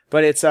 days,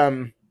 but it's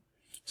so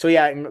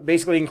yeah, it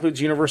basically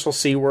includes Universal,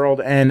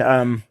 SeaWorld,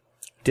 and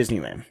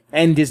Disneyland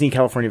and Disney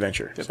California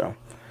Adventure. Yep. So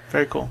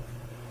very cool.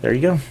 There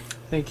you go.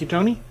 Thank you,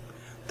 Tony.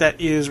 That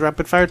is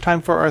rapid fire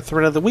time for our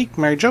thread of the week.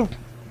 Mary Jo.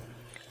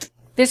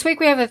 This week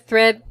we have a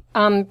thread.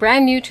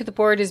 Brand new to the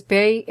board is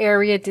Bay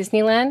Area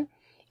Disneyland,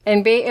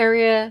 and Bay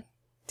Area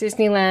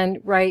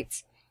Disneyland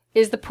writes,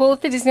 "Is the pool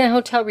at the Disneyland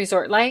Hotel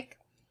Resort like?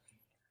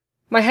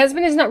 My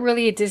husband is not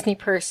really a Disney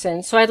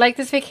person, so I'd like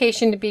this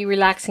vacation to be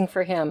relaxing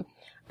for him.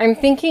 I'm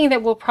thinking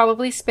that we'll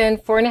probably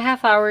spend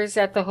 4.5 hours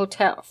at the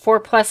hotel,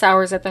 4+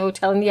 hours at the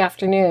hotel in the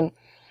afternoon.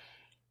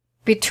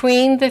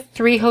 Between the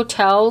 3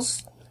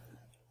 hotels,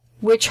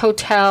 which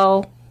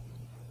hotel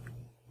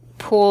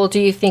pool do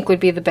you think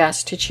would be the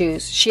best to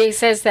choose?" She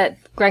says that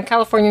Grand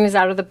Californian is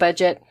out of the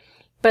budget,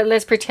 but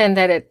let's pretend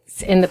that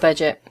it's in the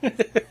budget.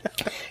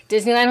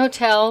 Disneyland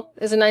Hotel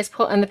is a nice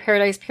pool, and the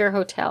Paradise Pier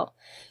Hotel.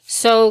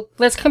 So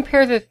let's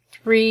compare the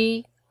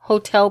 3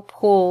 hotel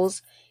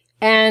pools,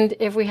 and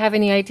if we have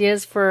any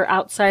ideas for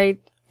outside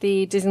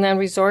the Disneyland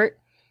Resort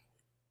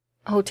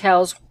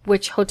hotels,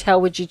 which hotel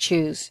would you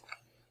choose?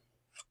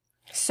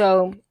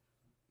 So,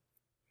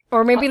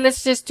 or maybe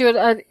let's just do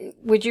it.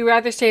 Would you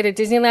rather stay at a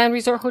Disneyland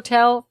Resort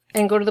hotel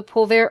and go to the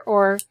pool there,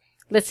 or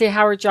let's say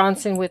Howard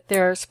Johnson with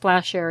their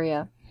splash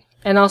area?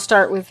 And I'll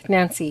start with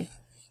Nancy.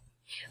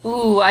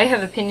 Ooh, I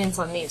have opinions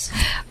on these.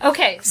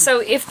 Okay,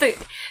 so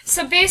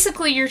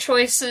basically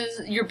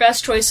your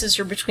best choices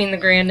are between the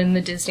Grand and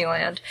the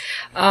Disneyland.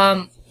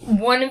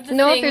 One of the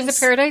things... there's a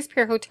Paradise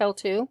Pier Hotel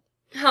too.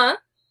 Huh?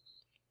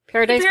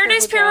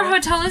 Paradise Pier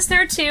Hotel is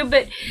there too,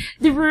 but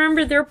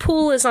remember their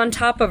pool is on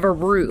top of a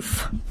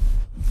roof.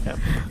 Yep.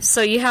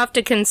 So you have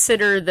to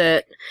consider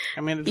that.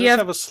 I mean, it does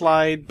have a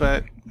slide,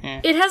 but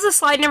it has a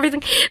slide and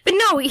everything. But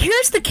no,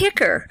 here's the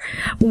kicker: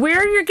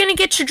 where you're going to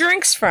get your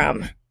drinks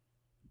from?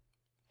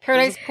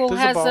 Paradise Pool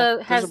has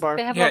a bar.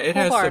 They have yeah, a it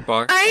pool has bar. a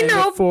bar. I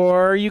know.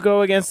 Before you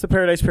go against the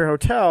Paradise Pier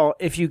Hotel,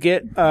 if you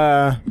get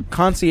a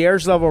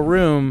concierge level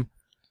room,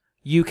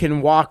 you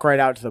can walk right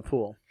out to the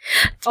pool.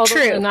 All True.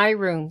 those lanai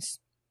rooms.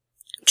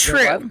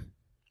 True.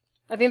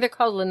 I think they're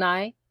called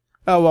lanai.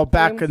 Oh, well,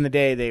 back in the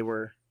day they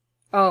were.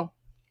 Oh.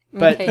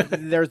 But Okay.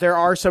 there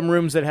are some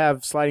rooms that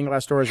have sliding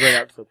glass doors right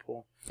out to the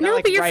pool. Not No,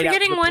 like but you're right out to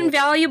forgetting the one pool.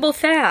 valuable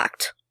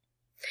fact.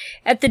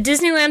 At the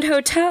Disneyland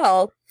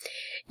Hotel,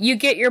 you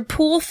get your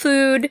pool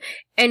food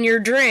and your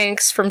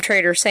drinks from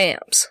Trader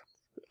Sam's.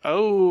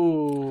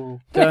 oh,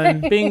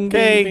 Done. bing,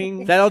 Okay, bing,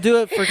 bing. that'll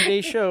do it for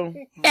today's show.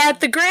 At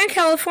the Grand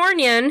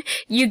Californian,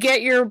 you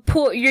get your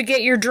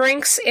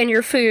drinks and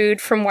your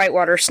food from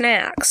Whitewater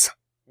Snacks.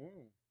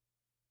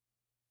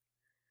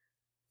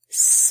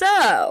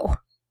 So,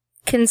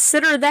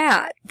 consider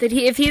that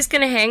if he's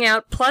going to hang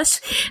out. Plus,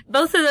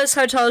 both of those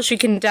hotels, you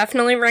can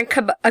definitely rent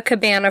a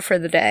cabana for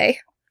the day.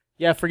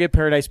 Yeah, forget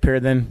Paradise Pier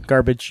then.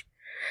 Garbage.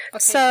 Okay,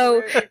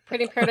 So, we're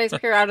putting Paradise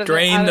Pier out of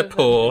Drain the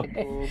pool.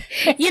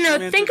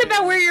 think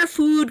about where your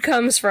food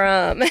comes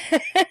from.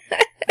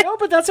 No,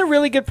 but that's a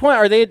really good point.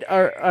 Are they?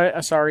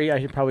 Sorry,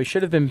 I probably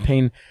should have been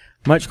paying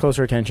much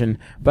closer attention.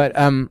 But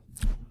are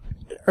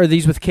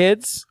these with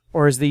kids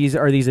or are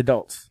these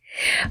adults?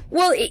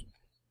 Well,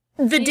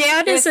 the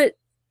dad is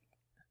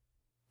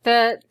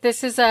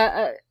This is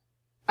a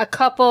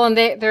couple, and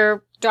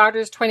their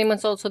daughter's 20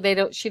 months old,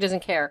 so she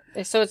doesn't care.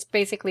 So it's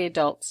basically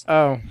adults.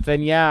 Oh,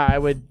 then yeah, I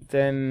would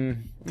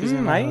then.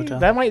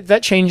 Hotel.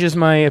 That changes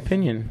my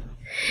opinion.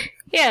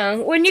 Yeah,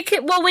 when you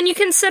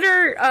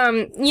consider,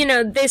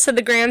 they said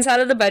the Grand's out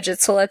of the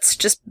budget, so let's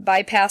just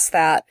bypass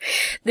that.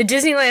 The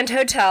Disneyland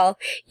Hotel,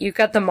 you've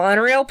got the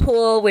monorail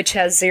pool, which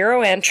has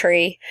 0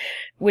 entry,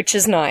 which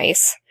is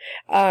nice,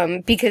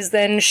 because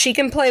then she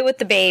can play with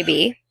the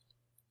baby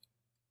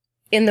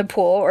in the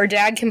pool, or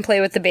Dad can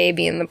play with the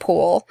baby in the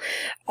pool,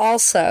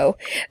 also.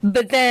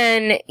 But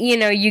then,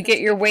 you get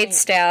your wait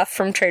staff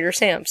from Trader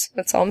Sam's.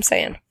 That's all I'm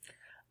saying.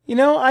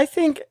 I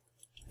think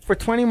for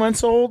 20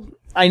 months old,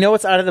 I know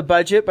it's out of the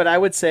budget, but I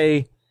would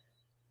say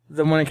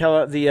the one in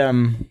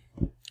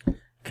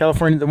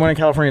California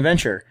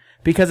Adventure,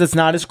 because it's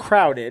not as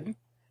crowded,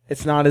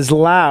 it's not as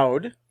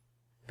loud.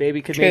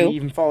 Baby could maybe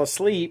even fall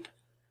asleep,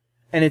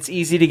 and it's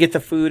easy to get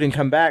the food and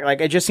come back. Like,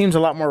 it just seems a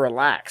lot more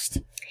relaxed.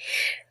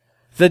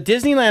 The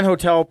Disneyland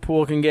Hotel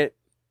pool can get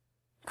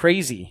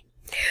crazy.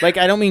 Like,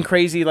 I don't mean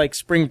crazy like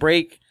Spring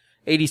Break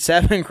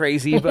 87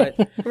 crazy, but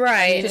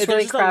Right. It's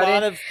really there's crowded. a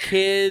lot of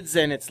kids,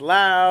 and it's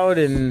loud,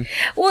 and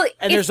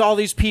there's all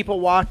these people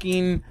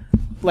walking,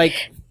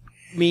 like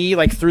me,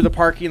 like through the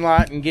parking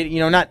lot and getting,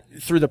 not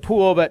through the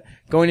pool, but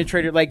going to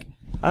Trader. Like,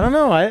 I don't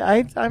know.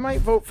 I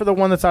might vote for the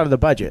one that's out of the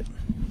budget.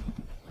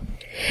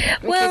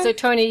 Okay, so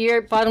Tony,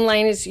 your bottom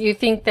line is you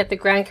think that the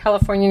Grand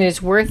Californian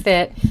is worth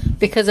it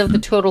because of the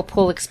total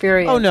pool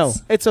experience. Oh no,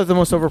 it's the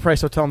most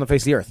overpriced hotel on the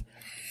face of the earth.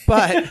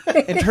 But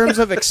in terms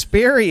of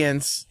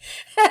experience,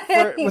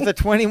 with a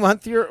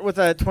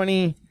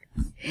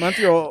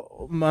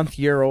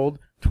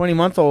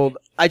 20-month-old,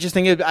 I just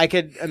think I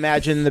could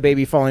imagine the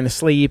baby falling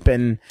asleep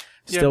and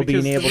still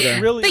being able to.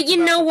 Really, But you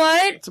know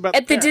what?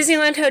 At the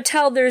Disneyland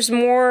Hotel, there's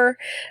more,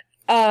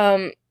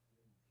 you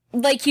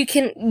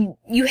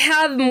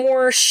have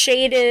more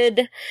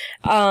shaded,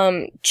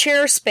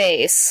 chair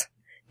space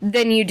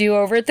than you do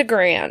over at the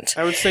Grand.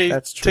 I would say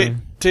That's true.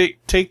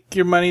 Take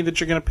your money that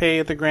you're going to pay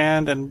at the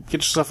Grand and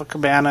get yourself a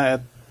cabana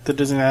at the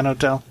Disneyland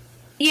Hotel.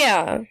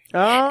 Yeah.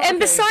 Oh, And okay.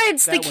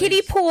 besides, the That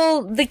kiddie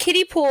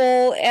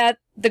pool at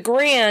the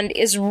Grand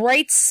is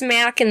right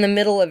smack in the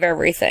middle of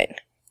everything.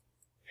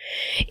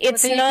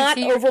 It's then you can not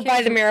see your over by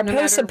kids the no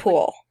Mariposa matter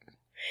pool,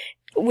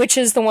 which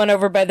is the one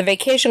over by the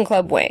Vacation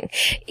Club wing.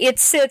 It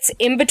sits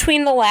in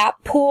between the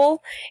lap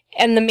pool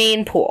and the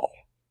main pool.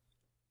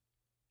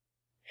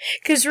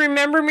 Because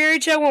remember, Mary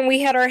Jo, when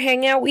we had our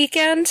hangout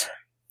weekend?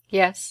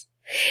 Yes.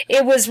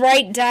 It was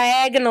right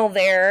diagonal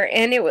there,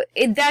 and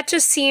that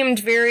just seemed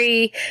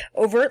very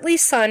overtly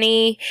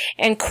sunny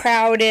and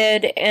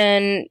crowded,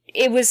 and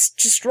it was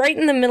just right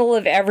in the middle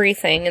of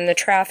everything in the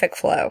traffic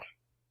flow.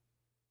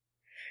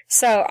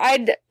 So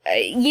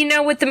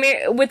with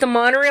the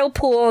monorail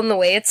pool and the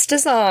way it's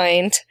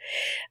designed,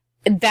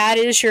 that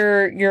is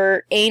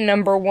your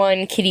number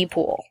 1 kiddie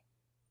pool.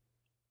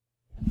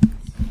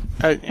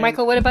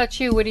 Michael, what about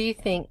you? What do you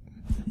think?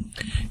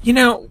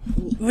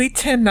 We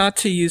tend not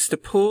to use the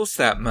pools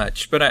that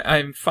much, but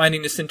I'm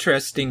finding this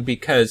interesting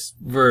because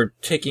we're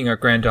taking our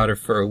granddaughter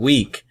for a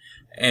week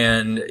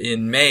and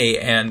in May,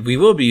 and we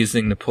will be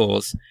using the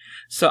pools.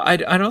 So I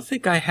don't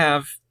think I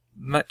have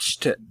much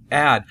to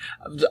add.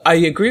 I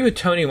agree with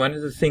Tony. One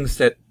of the things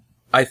that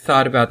I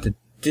thought about the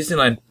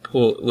Disneyland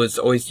pool was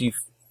always you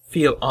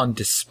feel on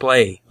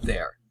display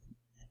there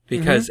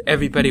because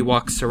everybody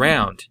walks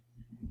around.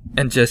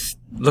 and just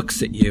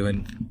looks at you,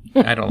 and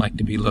I don't like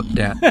to be looked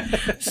at.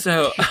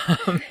 So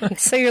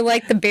you're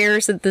like the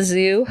bears at the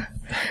zoo?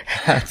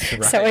 That's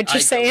right. Is that what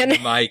you're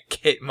saying?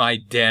 My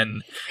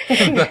den.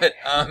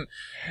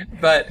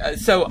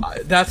 So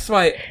that's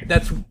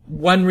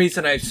one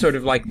reason I sort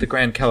of like the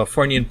Grand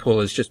Californian pool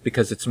is just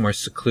because it's more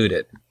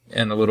secluded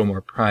and a little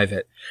more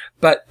private.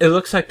 But it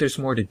looks like there's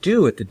more to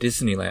do at the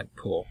Disneyland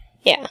pool.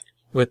 Yeah.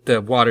 With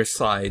the water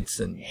slides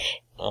and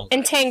all that.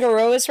 And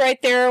Tangaroa is right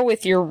there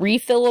with your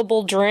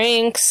refillable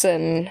drinks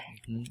and...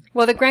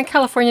 Well, the Grand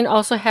Californian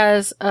also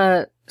has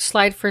a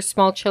slide for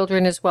small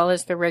children as well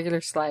as the regular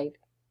slide.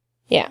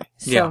 Yeah.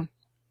 So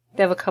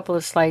they have a couple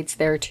of slides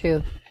there,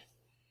 too.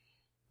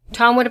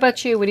 Tom, what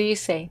about you? What do you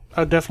say?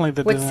 Oh, definitely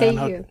the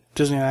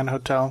Disneyland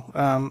Hotel.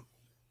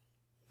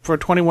 For a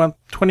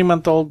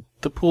 20-month-old,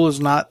 the pool is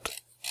not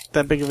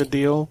that big of a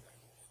deal.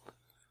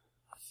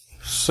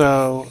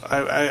 So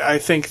I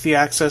think the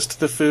access to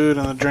the food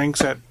and the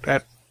drinks at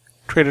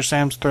Trader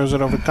Sam's throws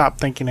it over the top.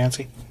 Thank you,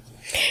 Nancy.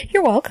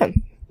 You're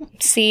welcome.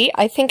 See,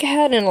 I think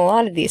ahead in a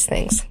lot of these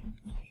things.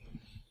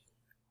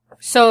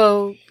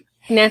 So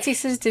Nancy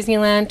says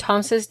Disneyland,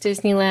 Tom says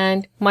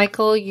Disneyland.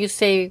 Michael, you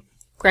say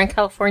Grand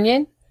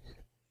Californian?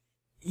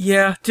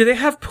 Yeah. Do they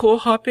have pool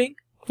hopping?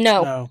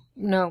 No.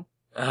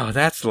 Oh,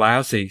 that's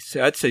lousy.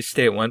 So I'd say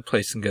stay at one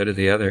place and go to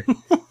the other.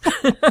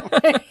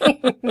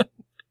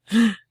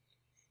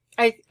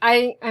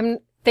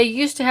 They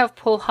used to have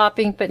pool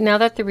hopping, but now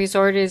that the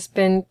resort has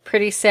been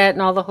pretty set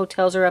and all the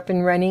hotels are up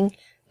and running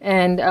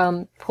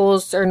and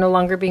pools are no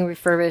longer being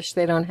refurbished,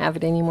 they don't have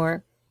it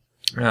anymore.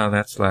 Oh,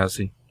 that's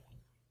lousy.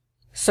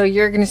 So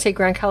you're going to say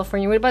Grand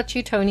California. What about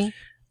you, Tony?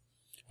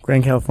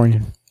 Grand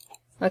California.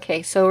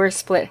 Okay, so we're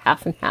split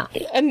half and half.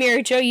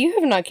 Mary Jo, you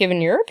have not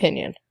given your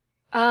opinion.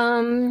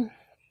 I'm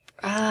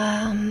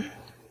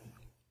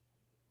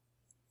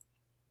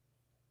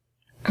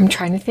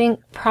trying to think.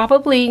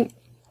 Probably,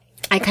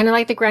 I kind of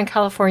like the Grand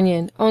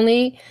Californian.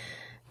 Only,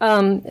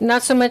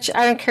 not so much.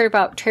 I don't care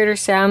about Trader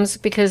Sam's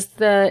because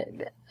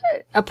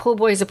a pool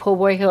boy is a pool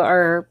boy.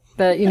 They'll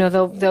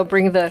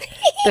bring the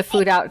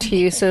food out to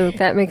you, so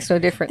that makes no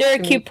difference. There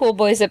are cute pool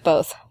boys at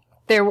both.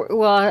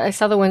 I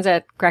saw the ones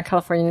at Grand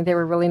Californian. They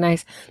were really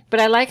nice. But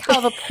I like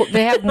how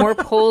they have more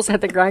pools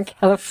at the Grand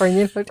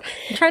Californian. I'm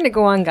trying to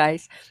go on,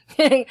 guys.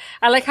 I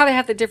like how they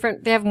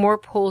have more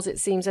pools, it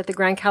seems, at the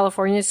Grand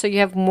Californian, so you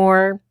have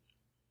more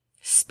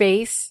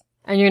space,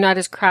 and you're not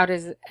as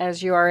crowded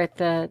as you are at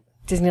the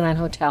Disneyland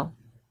Hotel.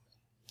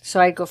 So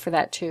I'd go for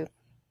that, too.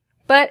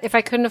 But if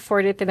I couldn't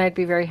afford it, then I'd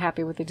be very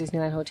happy with the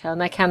Disneyland Hotel,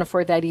 and I can't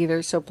afford that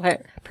either, so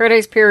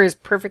Paradise Pier is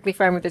perfectly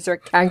fine with its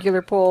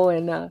rectangular pool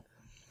and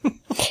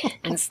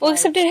well,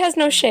 except it has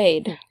no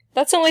shade.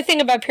 That's the only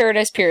thing about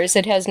Paradise Pier is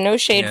it has no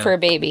shade for a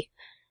baby.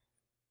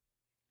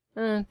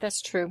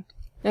 That's true.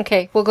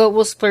 Okay,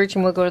 we'll splurge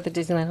and we'll go to the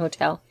Disneyland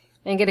Hotel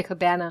and get a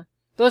cabana.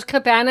 Those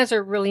cabanas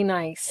are really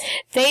nice.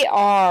 They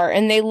are,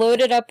 and they load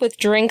it up with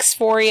drinks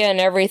for you and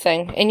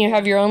everything. And you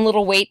have your own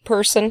little wait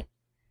person.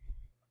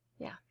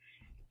 Yeah.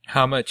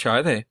 How much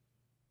are they?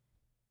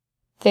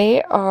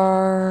 They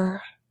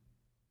are...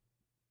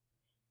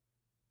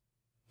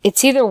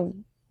 It's either...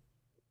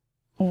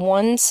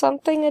 $1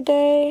 something a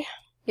day?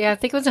 Yeah, I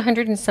think it was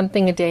 $100 and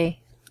something a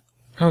day.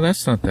 Oh,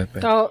 that's not that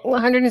bad. Oh,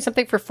 $100 and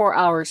something for 4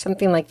 hours,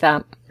 something like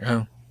that.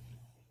 Oh.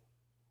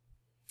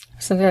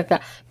 Something like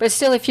that. But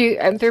still,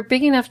 they're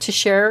big enough to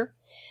share,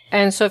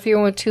 and so if you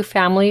went with 2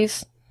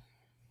 families,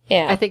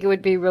 I think it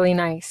would be really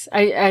nice.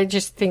 I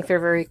just think they're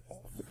very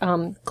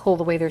cool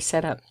the way they're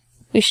set up.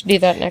 We should do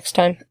that next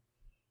time.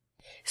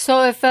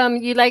 So if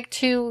you'd like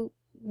to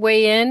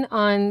weigh in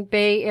on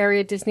Bay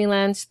Area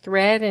Disneyland's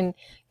thread and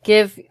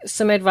give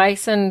some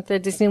advice on the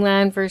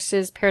Disneyland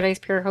versus Paradise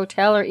Pier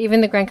Hotel or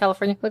even the Grand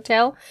California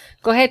Hotel,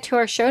 go ahead to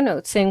our show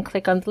notes and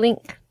click on the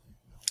link.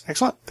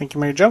 Excellent. Thank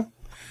you, Mary Jo.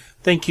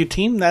 Thank you,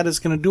 team. That is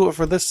going to do it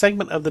for this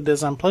segment of the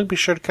Dis Unplugged. Be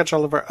sure to catch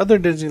all of our other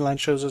Disneyland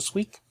shows this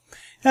week.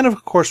 And,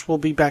 of course, we'll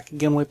be back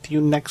again with you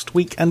next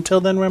week.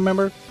 Until then,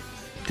 remember,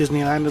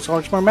 Disneyland is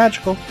always more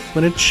magical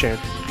when it's shared.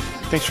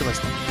 Thanks for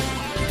listening.